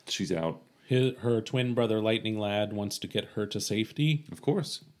 She's out. Her twin brother, Lightning Lad, wants to get her to safety. Of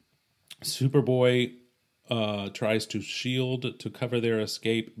course. Superboy tries to shield to cover their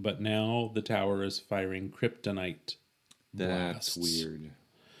escape, but now the tower is firing kryptonite That's blasts. weird.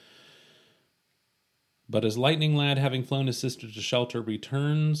 But as Lightning Lad, having flown his sister to shelter,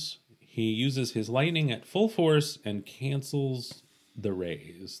 returns, he uses his lightning at full force and cancels the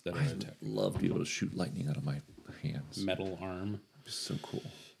rays that are attacking. Love to be able to shoot lightning out of my hands. Metal arm. So cool.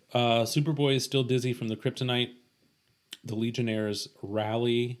 Superboy is still dizzy from the kryptonite. The Legionnaires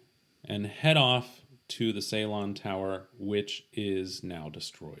rally and head off to the Ceylon Tower, which is now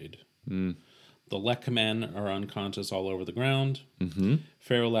destroyed. The Lek men are unconscious all over the ground.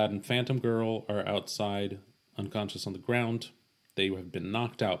 Pharaoh Lad and Phantom Girl are outside, unconscious on the ground. They have been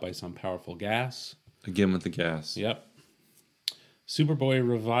knocked out by some powerful gas. Again with the gas. Yep. Superboy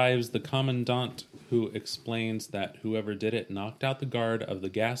revives the Commandant, who explains that whoever did it knocked out the guard of the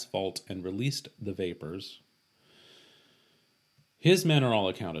gas vault and released the vapors. His men are all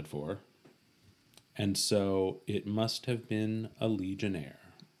accounted for, and so it must have been a Legionnaire.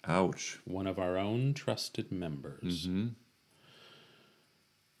 Ouch. One of our own trusted members. And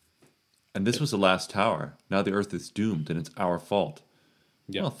this was the last tower. Now the Earth is doomed, and it's our fault.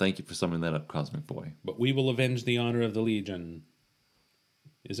 Yep. Well, thank you for summing that up, Cosmic Boy. But we will avenge the honor of the Legion.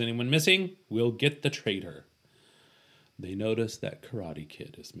 Is anyone missing? We'll get the traitor. They notice that Karate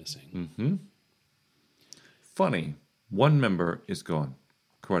Kid is missing. Funny. One member is gone.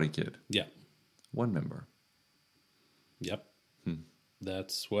 Karate Kid. Yeah. One member. Yep.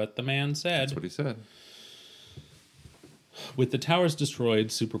 That's what the man said. That's what he said. With the towers destroyed,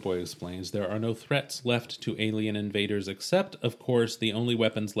 Superboy explains, there are no threats left to alien invaders except, of course, the only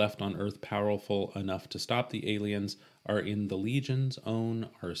weapons left on Earth powerful enough to stop the aliens are in the Legion's own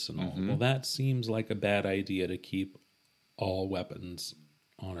arsenal. Well, that seems like a bad idea to keep all weapons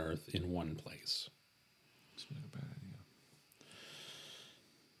on Earth in one place. It's not a bad idea.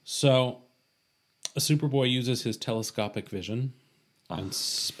 So, Superboy uses his telescopic vision and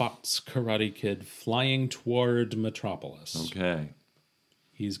spots Karate Kid flying toward Metropolis. Okay.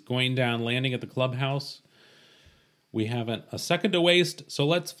 He's going down, landing at the clubhouse. We haven't a second to waste, so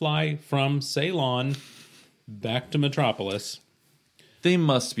let's fly from Ceylon back to Metropolis They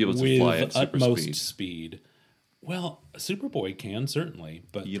must be able to fly at with super utmost speed. Well, Superboy can, certainly,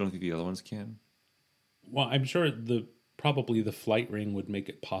 but You don't think the other ones can? well, I'm sure probably the flight ring would make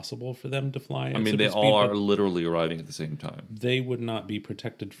it possible for them to fly at I mean, super they speed, all but are literally arriving at the same time. they would not be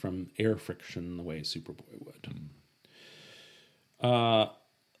protected from air friction the way Superboy would.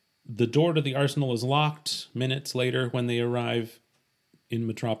 The door to the arsenal is locked minutes later when they arrive in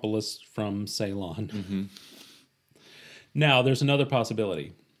Metropolis from Ceylon. Now, there's another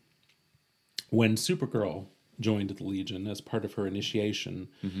possibility. When Supergirl joined the Legion as part of her initiation,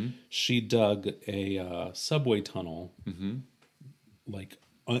 she dug a subway tunnel like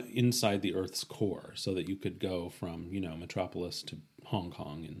inside the Earth's core so that you could go from, Metropolis to Hong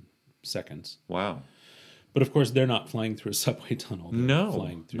Kong in seconds. Wow. But of course, they're not flying through a subway tunnel. They're No,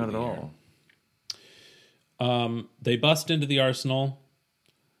 flying through not at the air. all. They bust into the arsenal.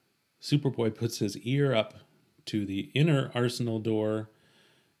 Superboy puts his ear up to the inner arsenal door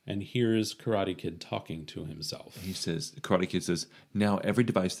and hears Karate Kid talking to himself. He says, Karate Kid says, now every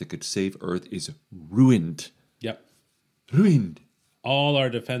device that could save Earth is ruined. Yep. Ruined. All our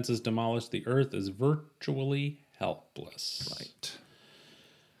defenses demolished. The Earth is virtually helpless. Right.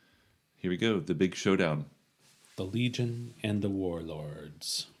 Here we go. The big showdown. The Legion and the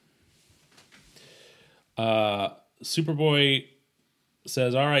Warlords. Superboy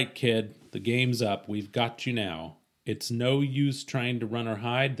says, all right, kid, the game's up. We've got you now. It's no use trying to run or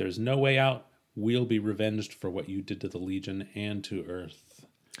hide. There's no way out. We'll be revenged for what you did to the Legion and to Earth.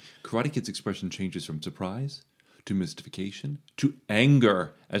 Karate Kid's expression changes from surprise to mystification to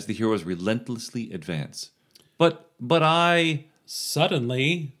anger as the heroes relentlessly advance. But I...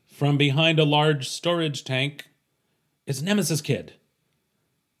 Suddenly, from behind a large storage tank, it's Nemesis Kid,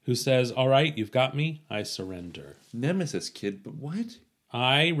 who says, all right, you've got me. I surrender. Nemesis Kid, but what?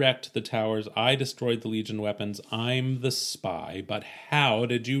 I wrecked the towers. I destroyed the Legion weapons. I'm the spy. But how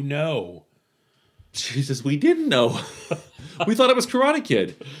did you know? Jesus, we didn't know. We thought it was Karate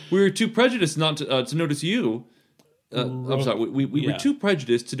Kid. We were too prejudiced not to notice you. I'm sorry. We were Yeah. too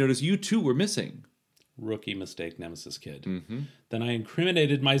prejudiced to notice you two were missing. Rookie mistake, Nemesis Kid. Then I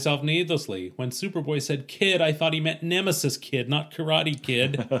incriminated myself needlessly. When Superboy said kid, I thought he meant Nemesis Kid, not Karate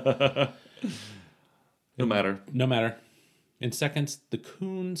Kid. No matter. No matter. In seconds, the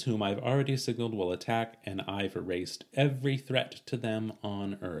Coons, whom I've already signaled, will attack, and I've erased every threat to them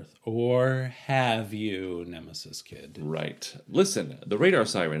on Earth. Or have you, Nemesis Kid? Right. Listen, the radar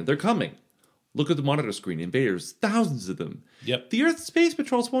siren, they're coming. Look at the monitor screen. Invaders, thousands of them. Yep. The Earth space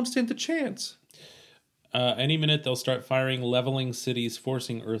patrols won't stand a chance. Any minute they'll start firing, leveling cities,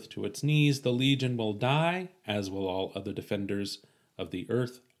 forcing Earth to its knees. The Legion will die, as will all other defenders of the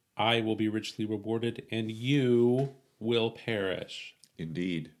Earth. I will be richly rewarded, and you will perish.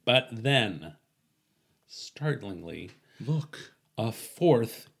 Indeed. But then, startlingly, Look. a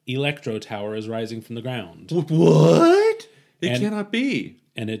fourth Electro Tower is rising from the ground, What? It And- cannot be.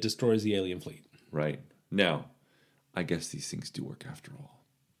 and it destroys the alien fleet. Right. Now, I guess these things do work after all.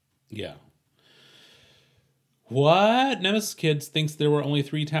 Yeah. What? Nemesis Kid thinks there were only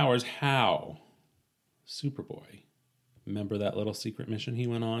 3 towers. How? Superboy. Remember that little secret mission he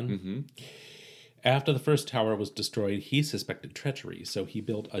went on? Mm-hmm. After the first tower was destroyed, he suspected treachery, so he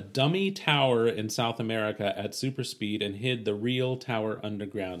built a dummy tower in South America at super speed and hid the real tower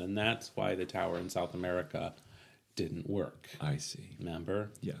underground. And that's why the tower in South America didn't work. I see. Remember?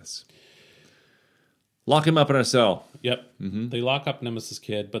 Yes. Lock him up in a cell. Yep. Mm-hmm. They lock up Nemesis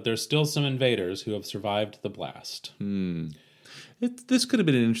Kid, but there's still some invaders who have survived the blast. This could have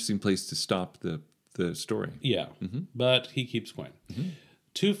been an interesting place to stop the story. Yeah, but he keeps going.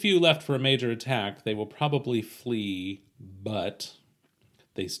 Too few left for a major attack. They will probably flee, but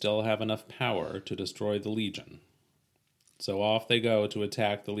they still have enough power to destroy the Legion. So off they go to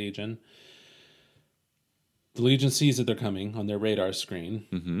attack the Legion. The Legion sees that they're coming on their radar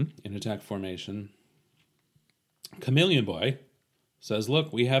screen in attack formation. Chameleon Boy says,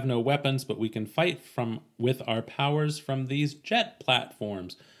 look, we have no weapons, but we can fight with our powers from these jet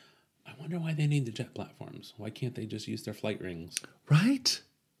platforms. I wonder why they need the jet platforms. Why can't they just use their flight rings? Right?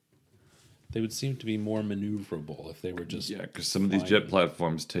 They would seem to be more maneuverable if they were just because some of these jet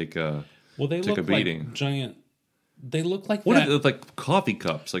platforms take a they look a beating. Like giant. They look like What that. are they, like coffee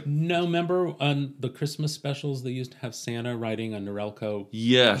cups? Like No, remember on the Christmas specials they used to have Santa riding a Norelco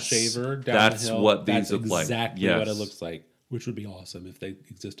yes, shaver down that's the hill? what these That's look like. exactly Yes. what it looks like, which would be awesome if they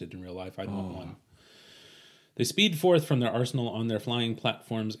existed in real life. I'd want one. They speed forth from their arsenal on their flying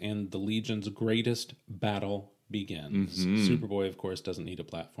platforms, and the Legion's greatest battle begins. Superboy, of course, doesn't need a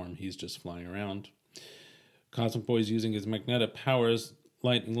platform. He's just flying around. Cosmic Boy's using his magnetic powers.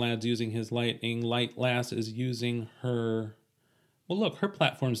 Lightning Lad's using his lightning. Light Lass is using her... Well, look, her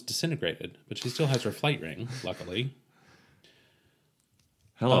platform's disintegrated, but she still has her flight ring, luckily.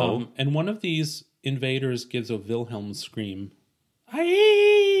 hello. And one of these invaders gives a Wilhelm scream.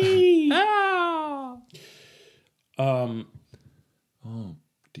 Aye! Oh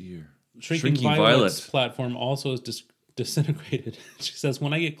dear. Shrinking Violet's platform also is disintegrated. She says,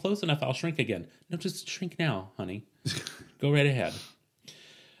 when I get close enough, I'll shrink again. No, just shrink now, honey. Go right ahead.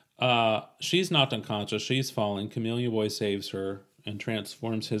 She's knocked unconscious. She's falling. Chameleon Boy saves her and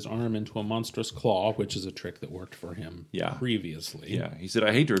transforms his arm into a monstrous claw, which is a trick that worked for him previously. Yeah, he said,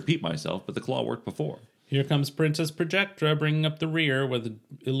 I hate to repeat myself, but the claw worked before. Here comes Princess Projectra bringing up the rear with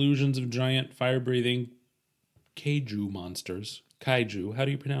illusions of giant fire-breathing kaiju monsters. Kaiju, how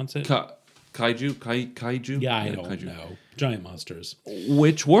do you pronounce it? Kaiju? Yeah, I don't know. Giant monsters.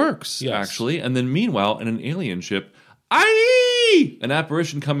 Which works, Yes. actually. And then meanwhile, in an alien ship, aye! An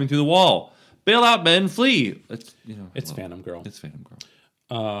apparition coming through the wall. Bail out, men, flee. It's Phantom Girl. It's Phantom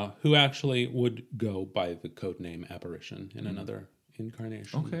Girl. Who actually would go by the codename Apparition in another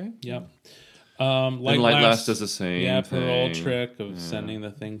incarnation. Okay. Yep. Light Lass does the same Yeah, thing. her old trick of sending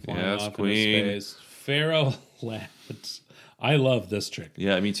the thing flying Yes, off queen. into space. Pharaoh Lad. I love this trick.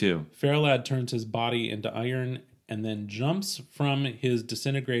 Yeah, me too. Pharaoh Lad turns his body into iron and then jumps from his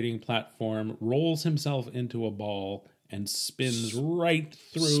disintegrating platform, rolls himself into a ball, and spins right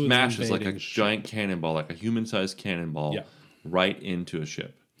through Smashes the like a invading ship. giant cannonball, like a human-sized cannonball, Yeah. right into a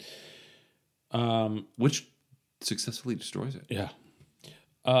ship. Which successfully destroys it. Yeah.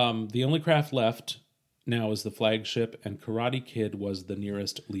 The only craft left now is the flagship, and Karate Kid was the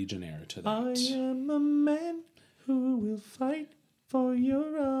nearest legionnaire to that. I am a man who will fight for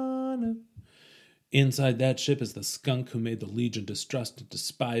your honor. Inside that ship is the skunk who made the Legion distrust and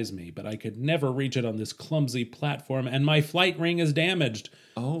despise me, but I could never reach it on this clumsy platform, and my flight ring is damaged.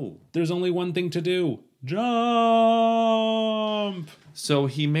 Oh. There's only one thing to do. Jump! So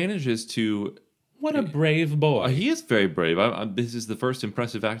he manages to... What a brave boy. He is very brave. This is the first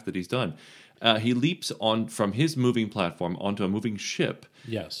impressive act that he's done. He leaps on from his moving platform onto a moving ship.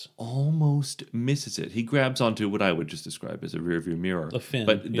 Yes. Almost misses it. He grabs onto what I would just describe as a rearview mirror. The fin,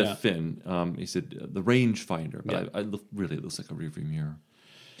 But the yeah. fin. He said the range finder. But Yeah. really, it looks like a rearview mirror.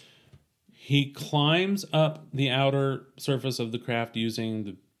 He climbs up the outer surface of the craft using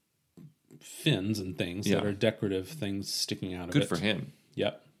the fins and things that Yeah. are decorative things sticking out of Good it. for him.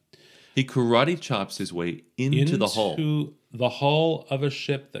 Yep. He karate chops his way into the hull. The hull of a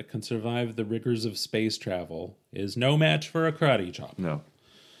ship that can survive the rigors of space travel is no match for a karate chop. No.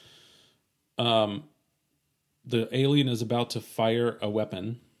 The alien is about to fire a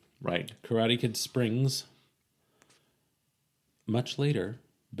weapon. Right. Karate Kid springs. Much later,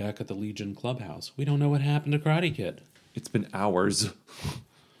 back at the Legion clubhouse, we don't know what happened to Karate Kid. It's been hours.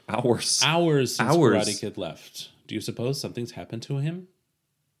 Hours. Hours since Hours. Karate Kid left. Do you suppose something's happened to him?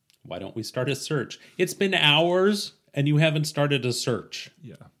 Why don't we start a search? It's been hours and you haven't started a search.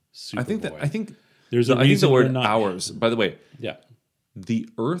 Yeah. Superboy. I think there's a I think the reason word we're not. hours. By the way, Yeah. The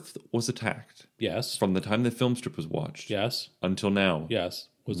Earth was attacked Yes. from the time the film strip was watched Yes. until now. Yes.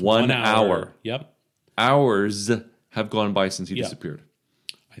 Was 1 hour. Yep. Hours have gone by since he Yeah. disappeared.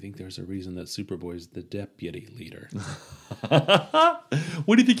 I think there's a reason that Superboy's the deputy leader.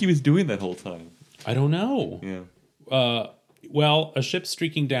 What do you think he was doing that whole time? I don't know. Yeah. Well, a ship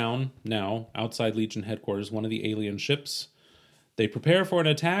streaking down now outside Legion headquarters, one of the alien ships. They prepare for an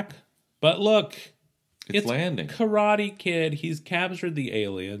attack, but look, It's landing. Karate Kid. He's captured the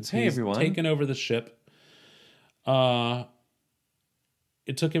aliens. Hey, He's everyone. taken over the ship.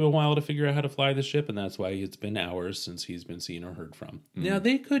 It took him a while to figure out how to fly the ship, and that's why it's been hours since he's been seen or heard from. Now,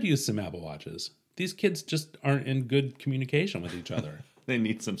 they could use some Apple Watches. These kids just aren't in good communication with each other. They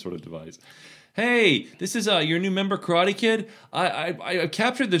need some sort of device. Hey, this is your new member, Karate Kid. I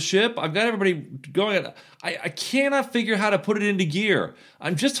captured the ship. I've got everybody going. I cannot figure how to put it into gear.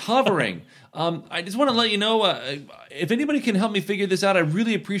 I'm just hovering. I just want to let you know, if anybody can help me figure this out, I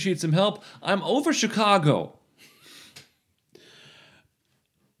really appreciate some help. I'm over Chicago.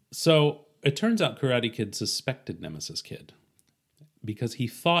 So it turns out Karate Kid suspected Nemesis Kid because he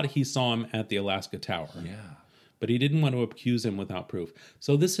thought he saw him at the Alaska Tower. Yeah. But he didn't want to accuse him without proof.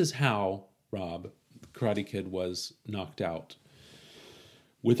 So this is how, Rob, Karate Kid was knocked out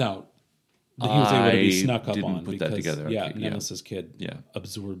without... He was able to be I snuck up didn't on. put that together. Yeah, Okay, yeah. Nemesis Kid Yeah.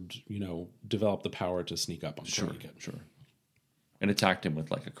 absorbed, developed the power to sneak up on Karate Kid. Sure. And attacked him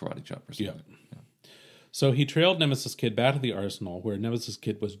with like a karate chop or something. Yeah. So he trailed Nemesis Kid back to the arsenal, where Nemesis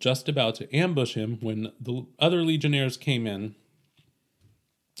Kid was just about to ambush him when the other Legionnaires came in,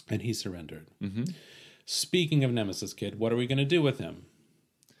 and he surrendered. Mm-hmm. Speaking of Nemesis Kid, what are we going to do with him?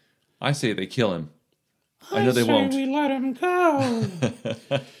 I say they kill him. I know they won't. We let him go.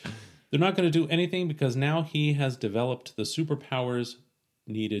 They're not going to do anything because now he has developed the superpowers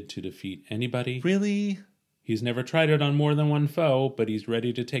needed to defeat anybody. Really? He's never tried it on more than one foe, but he's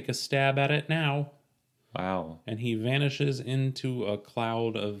ready to take a stab at it now. Wow. And he vanishes into a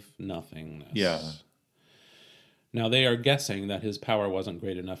cloud of nothingness. Yeah. Now, they are guessing that his power wasn't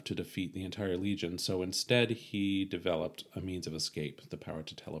great enough to defeat the entire Legion, so instead he developed a means of escape, the power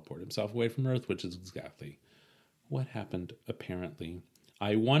to teleport himself away from Earth, which is exactly what happened, apparently.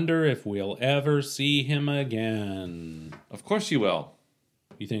 I wonder if we'll ever see him again. Of course you will.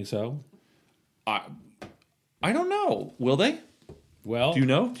 You think so? I don't know. Will they? Well, Do you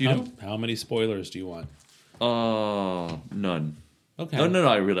know? How many spoilers do you want? None. Okay. No.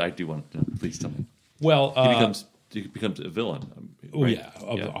 I do want to know. Please tell me. Well, He becomes a villain. oh, Right?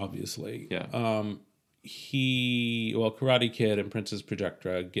 yeah, obviously. Yeah. Karate Kid and Princess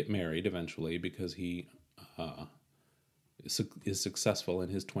Projectra get married eventually because he is successful in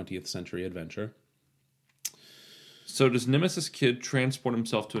his 20th century adventure. So does Nemesis Kid transport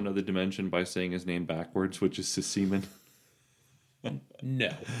himself to another dimension by saying his name backwards, which is Seseman? No.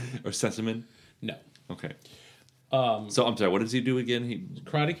 Or Sesamin? No. Okay. So I'm sorry, what does he do again?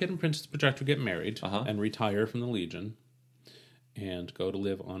 Karate Kid and Princess Projectra get married Uh-huh. and retire from the Legion and go to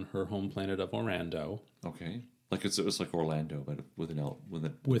live on her home planet of Orlando. Okay. Like it's like Orlando, but with an L with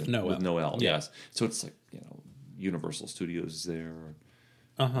no with L. no L. Yeah. Yes. So it's like, Universal Studios is there,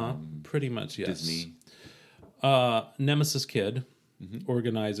 Pretty much, yes. Disney. Nemesis Kid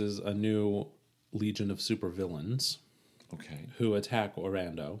organizes a new legion of supervillains Okay. who attack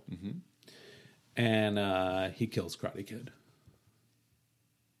Orlando. And he kills Karate Kid.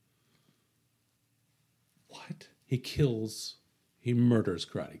 What? He murders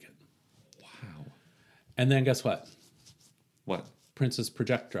Karate Kid. Wow. And then guess what? What? Princess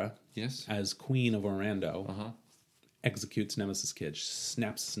Projectra, Yes. as Queen of Orlando, executes Nemesis Kid,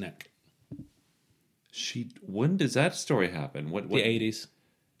 snaps his neck. When does that story happen? What? The 80s.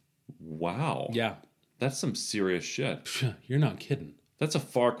 Wow. Yeah. That's some serious shit. You're not kidding. That's a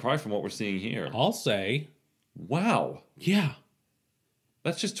far cry from what we're seeing here. I'll say, Wow. yeah.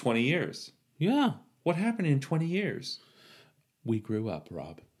 That's just 20 years. Yeah. What happened in 20 years? We grew up,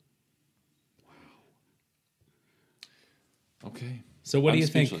 Rob. Okay. So what do you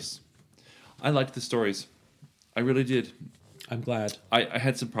Speechless. I liked the stories. I really did. think? I'm glad. I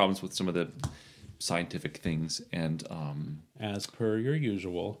had some problems with some of the scientific things, and As per your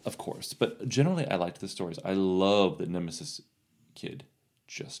usual. of course, but generally I liked the stories. I love that Nemesis Kid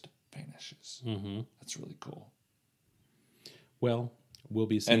just vanishes. That's really cool. Well, we'll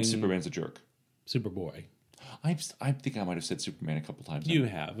be seeing And Superman's a jerk. Superboy. I think I might have said Superman a couple times. You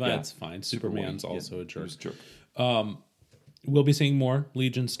have. Yeah. That's fine. Superman's Superboy, also yeah, a jerk. he was a jerk. We'll be seeing more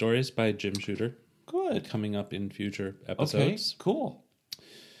Legion stories by Jim Shooter Good. coming up in future Okay. episodes. Cool.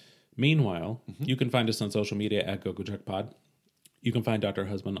 Meanwhile, you can find us on social media at GoGoCheckPod. You can find Dr.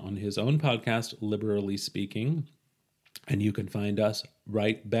 Husband on his own podcast, Liberally Speaking. And you can find us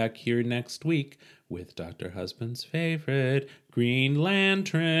right back here next week with Dr. Husband's favorite, Green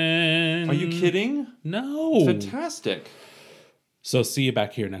Lantern. Are you kidding? No. Fantastic. So see you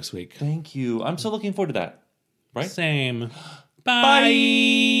back here next week. Thank you. I'm so looking forward to that. Right? Same. Bye. Bye.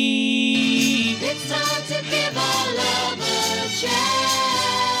 It's time to give our love a chance.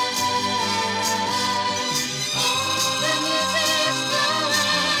 The music's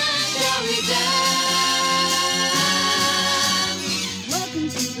flowing, shall we dance? Welcome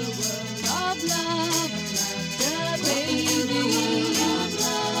to the world of love.